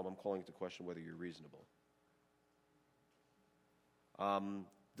it's your home. I'm calling to question whether you're reasonable.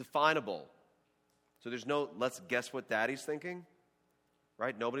 Definable. So there's no, let's guess what daddy's thinking,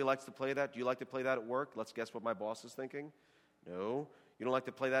 right? Nobody likes to play that. Do you like to play that at work? Let's guess what my boss is thinking. No. You don't like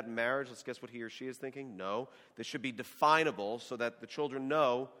to play that in marriage? Let's guess what he or she is thinking. No. This should be definable so that the children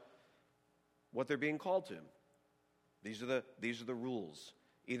know what they're being called to. These are the rules.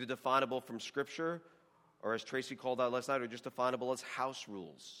 Either definable from Scripture, or as Tracy called out last night, or just definable as house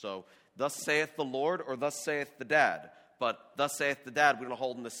rules. So, thus saith the Lord, or thus saith the dad. But thus saith the dad, we don't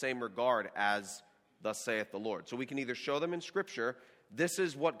hold in the same regard as thus saith the Lord. So we can either show them in Scripture, this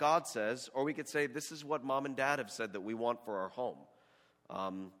is what God says, or we could say, this is what mom and dad have said that we want for our home.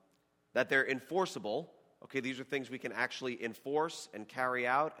 That they're enforceable. Okay, these are things we can actually enforce and carry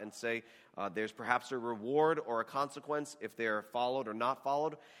out and say there's perhaps a reward or a consequence if they're followed or not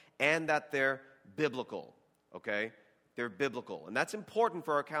followed, and that they're biblical. Okay, they're biblical. And that's important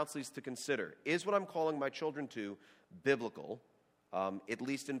for our counselees to consider. Is what I'm calling my children to biblical, at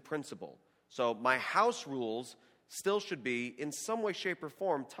least in principle? So my house rules still should be, in some way, shape, or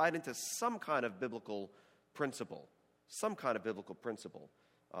form, tied into some kind of biblical principle. Some kind of biblical principle.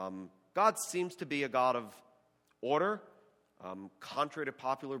 God seems to be a God of order, contrary to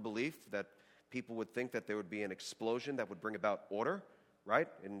popular belief that people would think that there would be an explosion that would bring about order, right?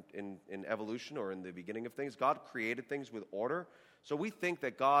 In evolution or in the beginning of things. God created things with order. So we think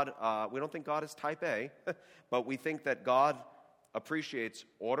that God, we don't think God is type A, but we think that God appreciates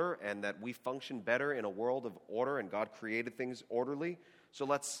order and that we function better in a world of order, and God created things orderly. So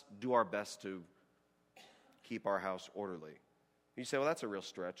let's do our best to keep our house orderly. You say, well, that's a real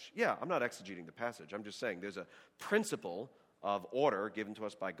stretch. Yeah, I'm not exegeting the passage. I'm just saying there's a principle of order given to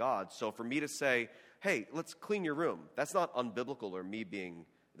us by God. So for me to say, hey, let's clean your room, that's not unbiblical or me being,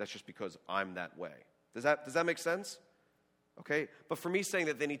 that's just because I'm that way. Does that make sense? Okay, but for me saying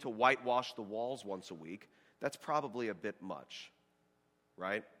that they need to whitewash the walls once a week, that's probably a bit much,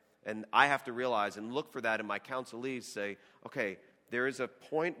 right? And I have to realize and look for that in my counselees, say, okay, there is a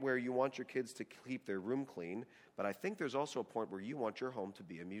point where you want your kids to keep their room clean, but I think there's also a point where you want your home to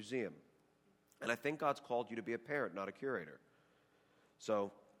be a museum. And I think God's called you to be a parent, not a curator.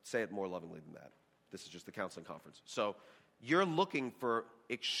 So say it more lovingly than that. This is just the counseling conference. So you're looking for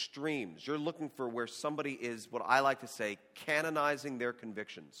extremes. You're looking for where somebody is, what I like to say, canonizing their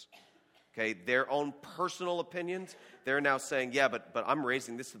convictions. Okay, their own personal opinions. They're now saying, yeah, but I'm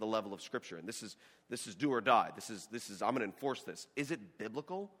raising this to the level of Scripture, and this is do or die. This is I'm going to enforce this. Is it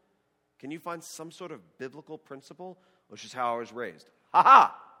biblical? Can you find some sort of biblical principle? Which is how I was raised.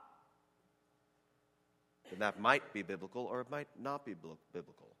 Ha-ha! And that might be biblical, or it might not be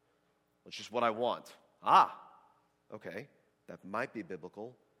biblical. It's just what I want. Okay, that might be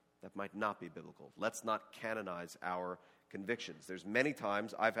biblical. That might not be biblical. Let's not canonize our convictions. There's many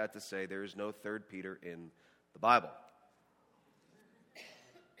times I've had to say there is no 3 Peter in the Bible.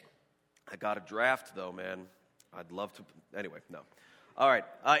 I got a draft, though, man. I'd love to. Anyway, no. All right.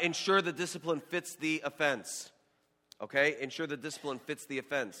 Ensure the discipline fits the offense. Okay? Ensure the discipline fits the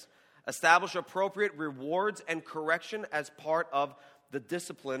offense. Establish appropriate rewards and correction as part of the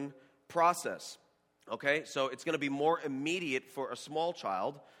discipline process. Okay? So it's going to be more immediate for a small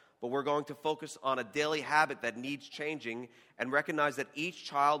child, but we're going to focus on a daily habit that needs changing and recognize that each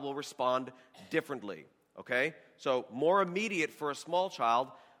child will respond differently. Okay? So more immediate for a small child,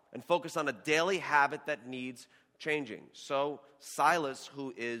 and focus on a daily habit that needs changing. So Silas,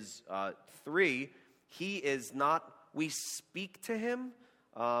 who is 3, he is not, we speak to him.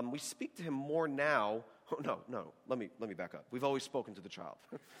 We speak to him more now. Oh, no, let me back up. We've always spoken to the child.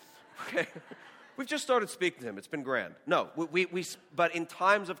 Okay? We've just started speaking to him. It's been grand. No, but in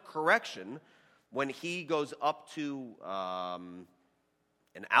times of correction, when he goes up to an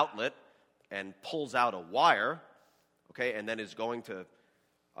outlet and pulls out a wire, okay, and then is going to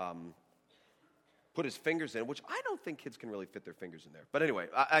put his fingers in, which I don't think kids can really fit their fingers in there. But anyway,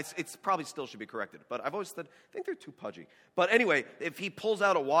 it's probably still should be corrected. But I've always said, I think they're too pudgy. But anyway, if he pulls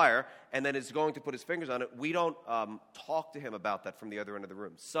out a wire and then is going to put his fingers on it, we don't talk to him about that from the other end of the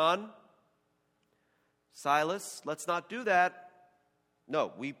room. Son, Silas, let's not do that.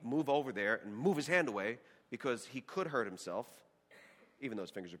 No, we move over there and move his hand away because he could hurt himself, even though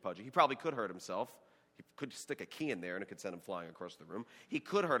his fingers are pudgy. He probably could hurt himself. He could stick a key in there and it could send him flying across the room. He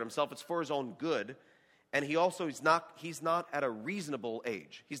could hurt himself. It's for his own good. And he also he's not at a reasonable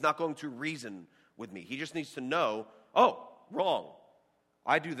age. He's not going to reason with me. He just needs to know, oh, wrong.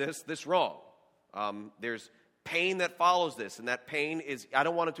 I do this wrong. There's pain that follows this, and that pain is, I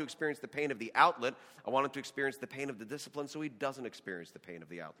don't want him to experience the pain of the outlet. I want him to experience the pain of the discipline so he doesn't experience the pain of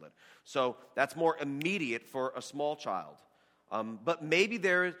the outlet. So that's more immediate for a small child. But maybe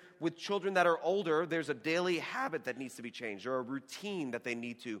with children that are older, there's a daily habit that needs to be changed or a routine that they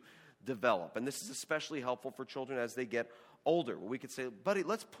need to develop. And this is especially helpful for children as they get older, where we could say, buddy,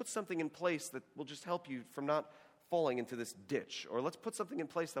 let's put something in place that will just help you from not falling into this ditch. Or let's put something in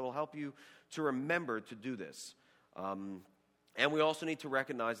place that will help you to remember to do this. And we also need to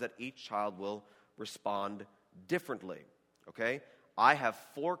recognize that each child will respond differently, okay? I have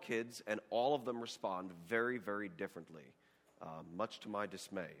 4 kids, and all of them respond very, very differently, much to my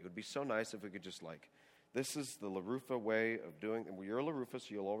dismay. It would be so nice if we could just this is the LaRufa way of doing it. You're a LaRufa, so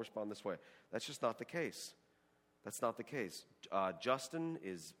you'll all respond this way. That's just not the case. That's not the case. Justin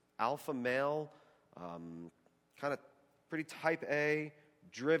is alpha male, kind of pretty type A,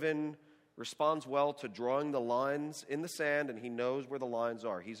 driven, responds well to drawing the lines in the sand, and he knows where the lines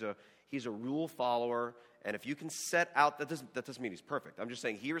are. He's a rule follower, and if you can set out, that doesn't mean he's perfect. I'm just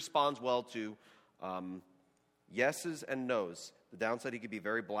saying he responds well to yeses and nos. The downside, he could be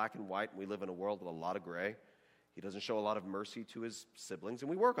very black and white, and we live in a world with a lot of gray. He doesn't show a lot of mercy to his siblings, and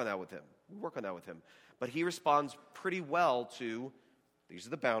we work on that with him. But he responds pretty well to, these are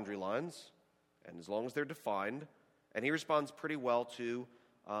the boundary lines, and as long as they're defined, and he responds pretty well to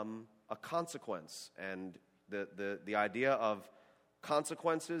a consequence. And the idea of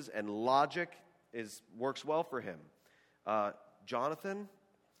consequences and logic works well for him. Jonathan,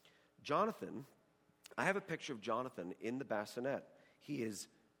 I have a picture of Jonathan in the bassinet.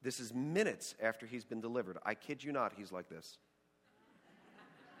 This is minutes after he's been delivered. I kid you not, he's like this.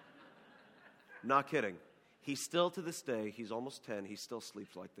 Not kidding. He still, to this day, he's almost 10, he still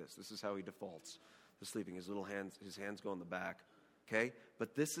sleeps like this. This is how he defaults to sleeping. His hands go in the back. Okay?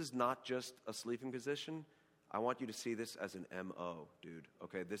 But this is not just a sleeping position. I want you to see this as an MO, dude.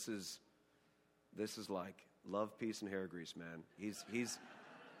 Okay? This is like love, peace, and hair grease, man.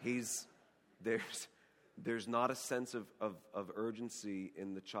 There's not a sense of urgency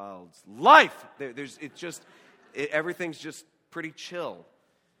in the child's life. Everything's just pretty chill.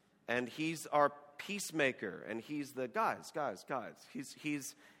 And he's our peacemaker, and he's the guys.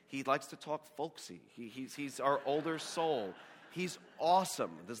 He likes to talk folksy. He's our older soul. He's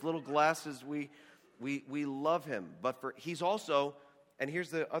awesome. Those little glasses, we love him. But he's also, and here's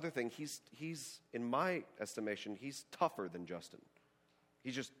the other thing, he's in my estimation, he's tougher than Justin.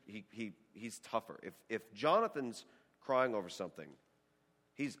 He's tougher. If Jonathan's crying over something,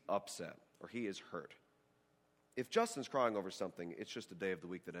 he's upset or he is hurt. If Justin's crying over something, it's just a day of the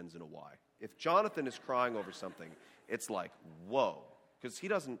week that ends in a Y. If Jonathan is crying over something, it's like, whoa. Because he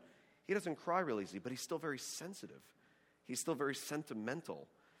doesn't cry real easily, but he's still very sensitive. He's still very sentimental.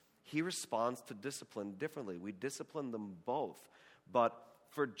 He responds to discipline differently. We discipline them both. But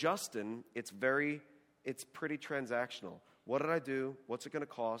for Justin, it's pretty transactional. What did I do? What's it going to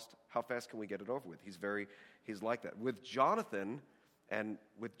cost? How fast can we get it over with? He's like that. With Jonathan,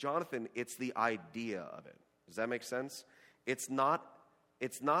 it's the idea of it. Does that make sense? It's not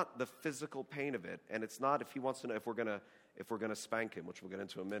the physical pain of it, and it's not if he wants to know if we're gonna spank him, which we'll get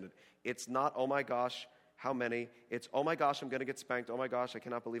into in a minute. It's not, oh my gosh, how many? It's, oh my gosh, I'm going to get spanked. Oh my gosh, I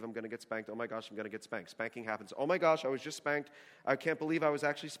cannot believe I'm going to get spanked. Oh my gosh, I'm going to get spanked. Spanking happens. Oh my gosh, I was just spanked. I can't believe I was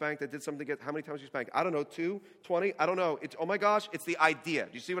actually spanked. I did something to get, how many times you spanked? I don't know, 2, 20? I don't know. It's, oh my gosh, it's the idea.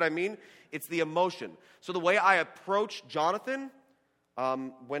 Do you see what I mean? It's the emotion. So the way I approach Jonathan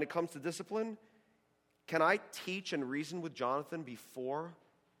when it comes to discipline, can I teach and reason with Jonathan before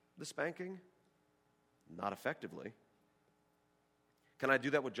the spanking? Not effectively. Can I do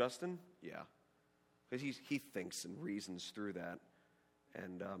that with Justin? Yeah. Because he thinks and reasons through that.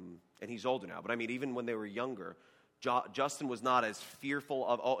 And he's older now. But I mean, even when they were younger, Justin was not as fearful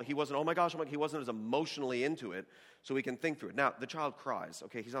of, he wasn't, oh my gosh, he wasn't as emotionally into it, so he can think through it. Now, the child cries.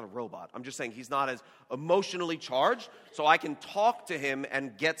 Okay, he's not a robot. I'm just saying he's not as emotionally charged, so I can talk to him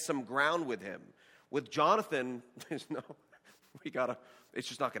and get some ground with him. With Jonathan, it's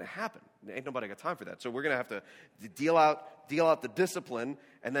just not going to happen. Ain't nobody got time for that. So we're going to have to deal out the discipline,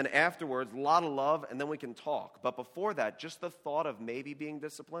 and then afterwards, a lot of love, and then we can talk. But before that, just the thought of maybe being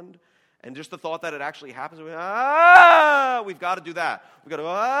disciplined, and just the thought that it actually happens, we've got to do that. We've got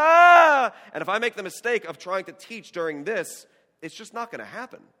to, and if I make the mistake of trying to teach during this, it's just not going to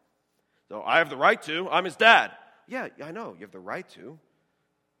happen. So I have the right to. I'm his dad. Yeah, I know. You have the right to.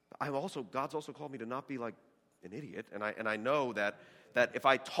 God's also called me to not be like an idiot, and I know that if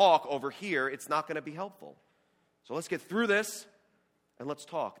I talk over here, it's not going to be helpful. So let's get through this, and let's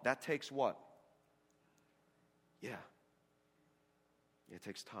talk. That takes what? Yeah. It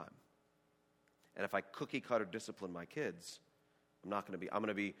takes time. And if I cookie cutter discipline my kids, I'm going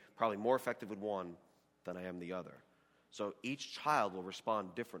to be probably more effective with one than I am the other. So each child will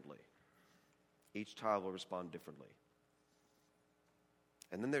respond differently. Each child will respond differently.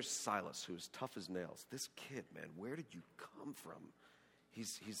 And then there's Silas, who's tough as nails. This kid, man, where did you come from?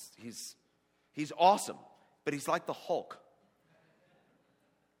 He's awesome, but he's like the Hulk.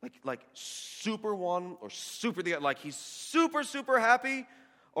 Like super one or super the other. Like he's super, super happy,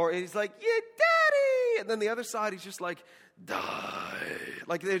 or he's like, yeah, daddy. And then the other side, he's just like, die.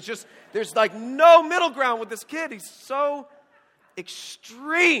 Like there's like no middle ground with this kid. He's so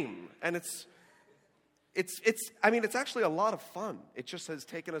extreme. And it's actually a lot of fun. It just has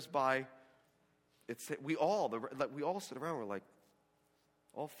taken us by, we all sit around, we're like,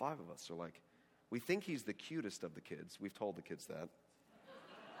 all five of us are like, we think he's the cutest of the kids. We've told the kids that.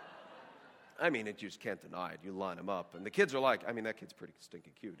 I mean, you just can't deny it. You line him up. And the kids are like, I mean, that kid's pretty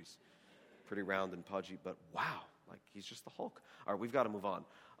stinking cute. He's pretty round and pudgy, but wow, like he's just the Hulk. All right, we've got to move on.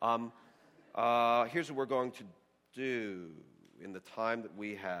 Here's what we're going to do in the time that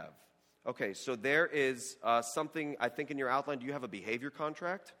we have. Okay, so there is something, I think in your outline, do you have a behavior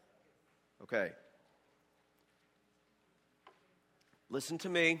contract? Okay. Listen to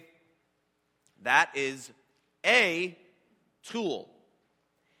me. That is a tool.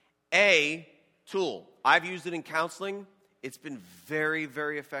 A tool. I've used it in counseling. It's been very,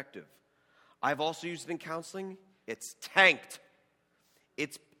 very effective. I've also used it in counseling. It's tanked.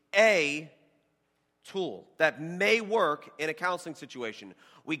 It's a tool that may work in a counseling situation.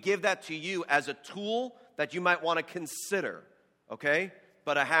 We give that to you as a tool that you might want to consider, okay?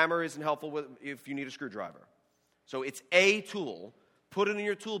 But a hammer isn't helpful if you need a screwdriver. So it's a tool. Put it in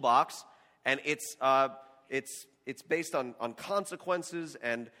your toolbox, and it's based on consequences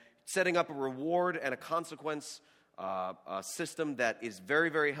and setting up a reward and a consequence system that is very,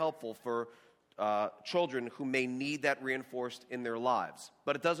 very helpful for children who may need that reinforced in their lives.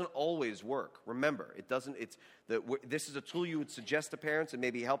 But it doesn't always work. Remember, it doesn't. This is a tool you would suggest to parents and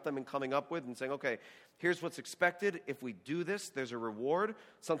maybe help them in coming up with and saying, okay, here's what's expected. If we do this, there's a reward.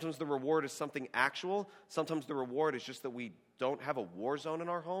 Sometimes the reward is something actual. Sometimes the reward is just that we don't have a war zone in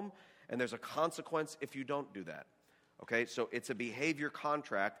our home, and there's a consequence if you don't do that. Okay, so it's a behavior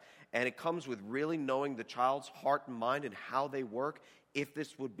contract, and it comes with really knowing the child's heart and mind and how they work, if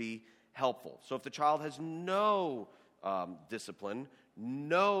this would be helpful. So if the child has no discipline,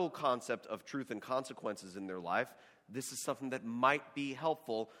 no concept of truth and consequences in their life, this is something that might be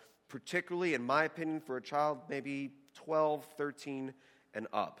helpful, particularly, in my opinion, for a child maybe 12, 13, and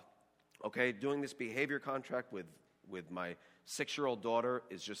up. Okay, doing this behavior contract with my 6-year-old daughter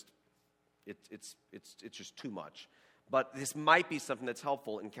is just, it's just too much. But this might be something that's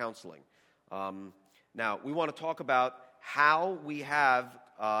helpful in counseling. Now, we want to talk about how we have,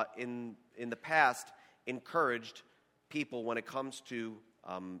 in the past, encouraged people when it comes to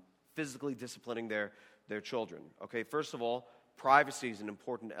physically disciplining their children. Okay, first of all, privacy is an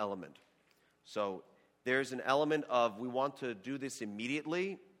important element. So there's an element of we want to do this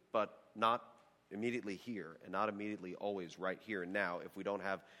immediately, but not immediately here, and not immediately always right here and now if we don't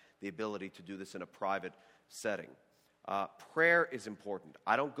have the ability to do this in a private setting. Prayer is important.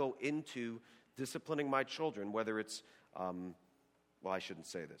 I don't go into disciplining my children, whether it's, I shouldn't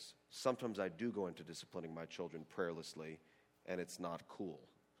say this. Sometimes I do go into disciplining my children prayerlessly, and it's not cool.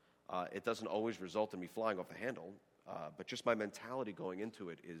 It doesn't always result in me flying off the handle, but just my mentality going into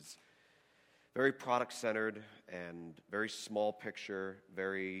it is very product-centered and very small picture,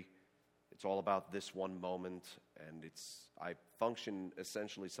 it's all about this one moment, and I function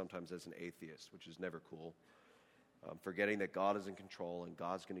essentially sometimes as an atheist, which is never cool. Forgetting that God is in control and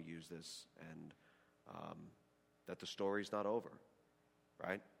God's going to use this, and that the story's not over,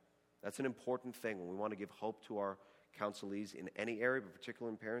 right? That's an important thing when we want to give hope to our counselees in any area, but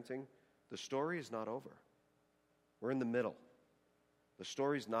particularly in parenting. The story is not over. We're in the middle. The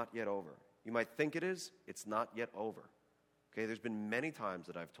story's not yet over. You might think it is. It's not yet over. Okay, there's been many times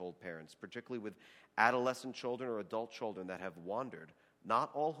that I've told parents, particularly with adolescent children or adult children that have wandered, not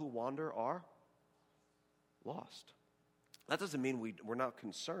all who wander are lost. That doesn't mean we're not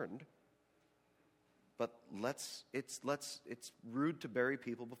concerned, but it's rude to bury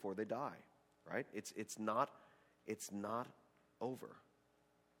people before they die, right? It's not over.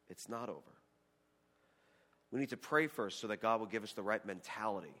 It's not over. We need to pray first so that God will give us the right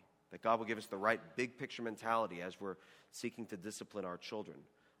mentality, that God will give us the right big picture mentality as we're seeking to discipline our children.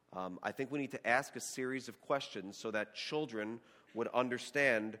 I think we need to ask a series of questions so that children would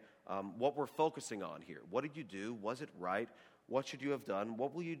understand what we're focusing on here. What did you do? Was it right? What should you have done?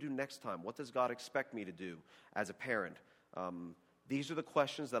 What will you do next time? What does God expect me to do as a parent? These are the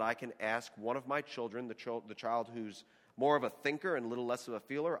questions that I can ask one of my children, the child who's more of a thinker and a little less of a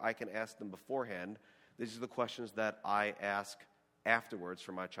feeler. I can ask them beforehand. These are the questions that I ask afterwards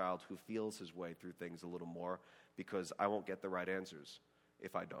for my child who feels his way through things a little more, because I won't get the right answers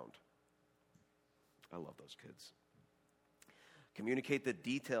if I don't. I love those kids. Communicate the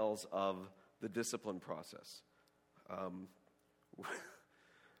details of the discipline process.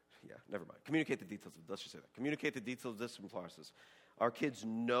 Never mind. Communicate the details. Let's just say that. Communicate the details of the discipline process. Our kids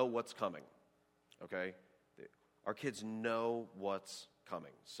know what's coming, okay? Our kids know what's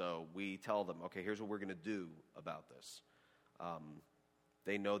coming. So we tell them, okay, here's what we're going to do about this.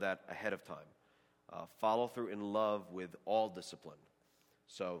 They know that ahead of time. Follow through in love with all discipline.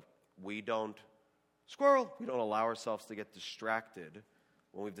 So we don't allow ourselves to get distracted.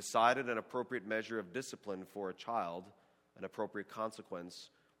 When we've decided an appropriate measure of discipline for a child, an appropriate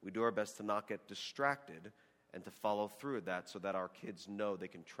consequence, we do our best to not get distracted and to follow through with that so that our kids know they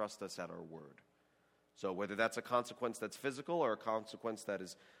can trust us at our word. So whether that's a consequence that's physical or a consequence that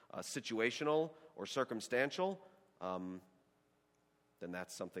is situational or circumstantial, then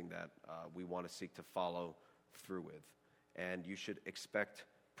that's something that we want to seek to follow through with. And you should expect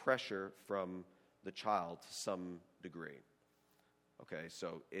pressure from the child to some degree. Okay,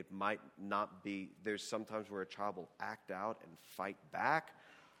 so it might not be, there's sometimes where a child will act out and fight back,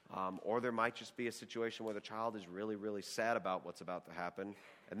 or there might just be a situation where the child is really, really sad about what's about to happen,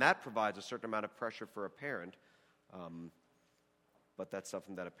 and that provides a certain amount of pressure for a parent, but that's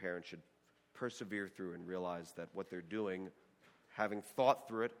something that a parent should persevere through and realize that what they're doing, having thought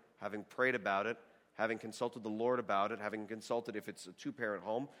through it, having prayed about it, having consulted the Lord about it, having consulted, if it's a two-parent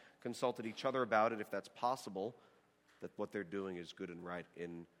home, consulted each other about it if that's possible, that what they're doing is good and right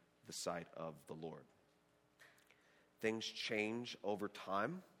in the sight of the Lord. Things change over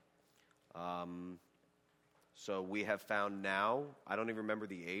time. So we have found now, I don't even remember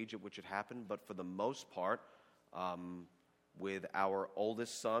the age at which it happened, but for the most part, with our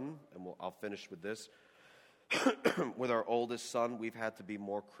oldest son, and I'll finish with this, with our oldest son, we've had to be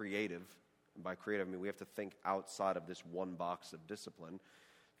more creative. And by creative, I mean we have to think outside of this one box of discipline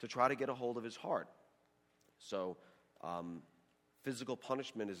to try to get a hold of his heart. So physical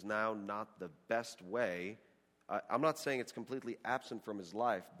punishment is now not the best way. I'm not saying it's completely absent from his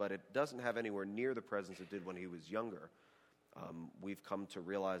life, but it doesn't have anywhere near the presence it did when he was younger. We've come to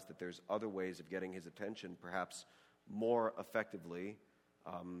realize that there's other ways of getting his attention, perhaps more effectively,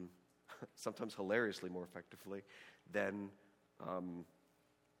 sometimes hilariously more effectively, than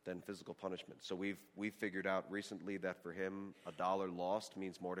physical punishment. So we've figured out recently that for him, $1 lost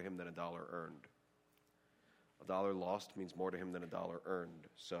means more to him than $1 earned. $1 lost means more to him than $1 earned.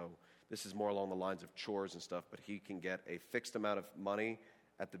 So this is more along the lines of chores and stuff, but he can get a fixed amount of money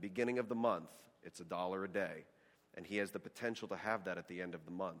at the beginning of the month. It's $1 a day. And he has the potential to have that at the end of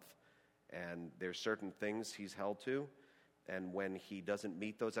the month. And there's certain things he's held to, and when he doesn't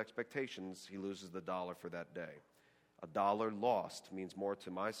meet those expectations, he loses the $1 for that day. $1 lost means more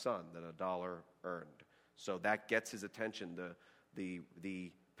to my son than $1 earned. So that gets his attention,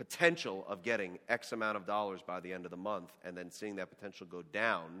 the potential of getting X amount of dollars by the end of the month, and then seeing that potential go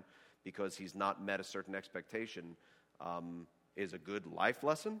down because he's not met a certain expectation is a good life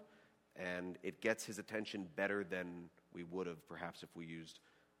lesson, and it gets his attention better than we would have perhaps if we used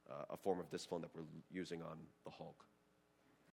a form of discipline that we're using on the Hulk.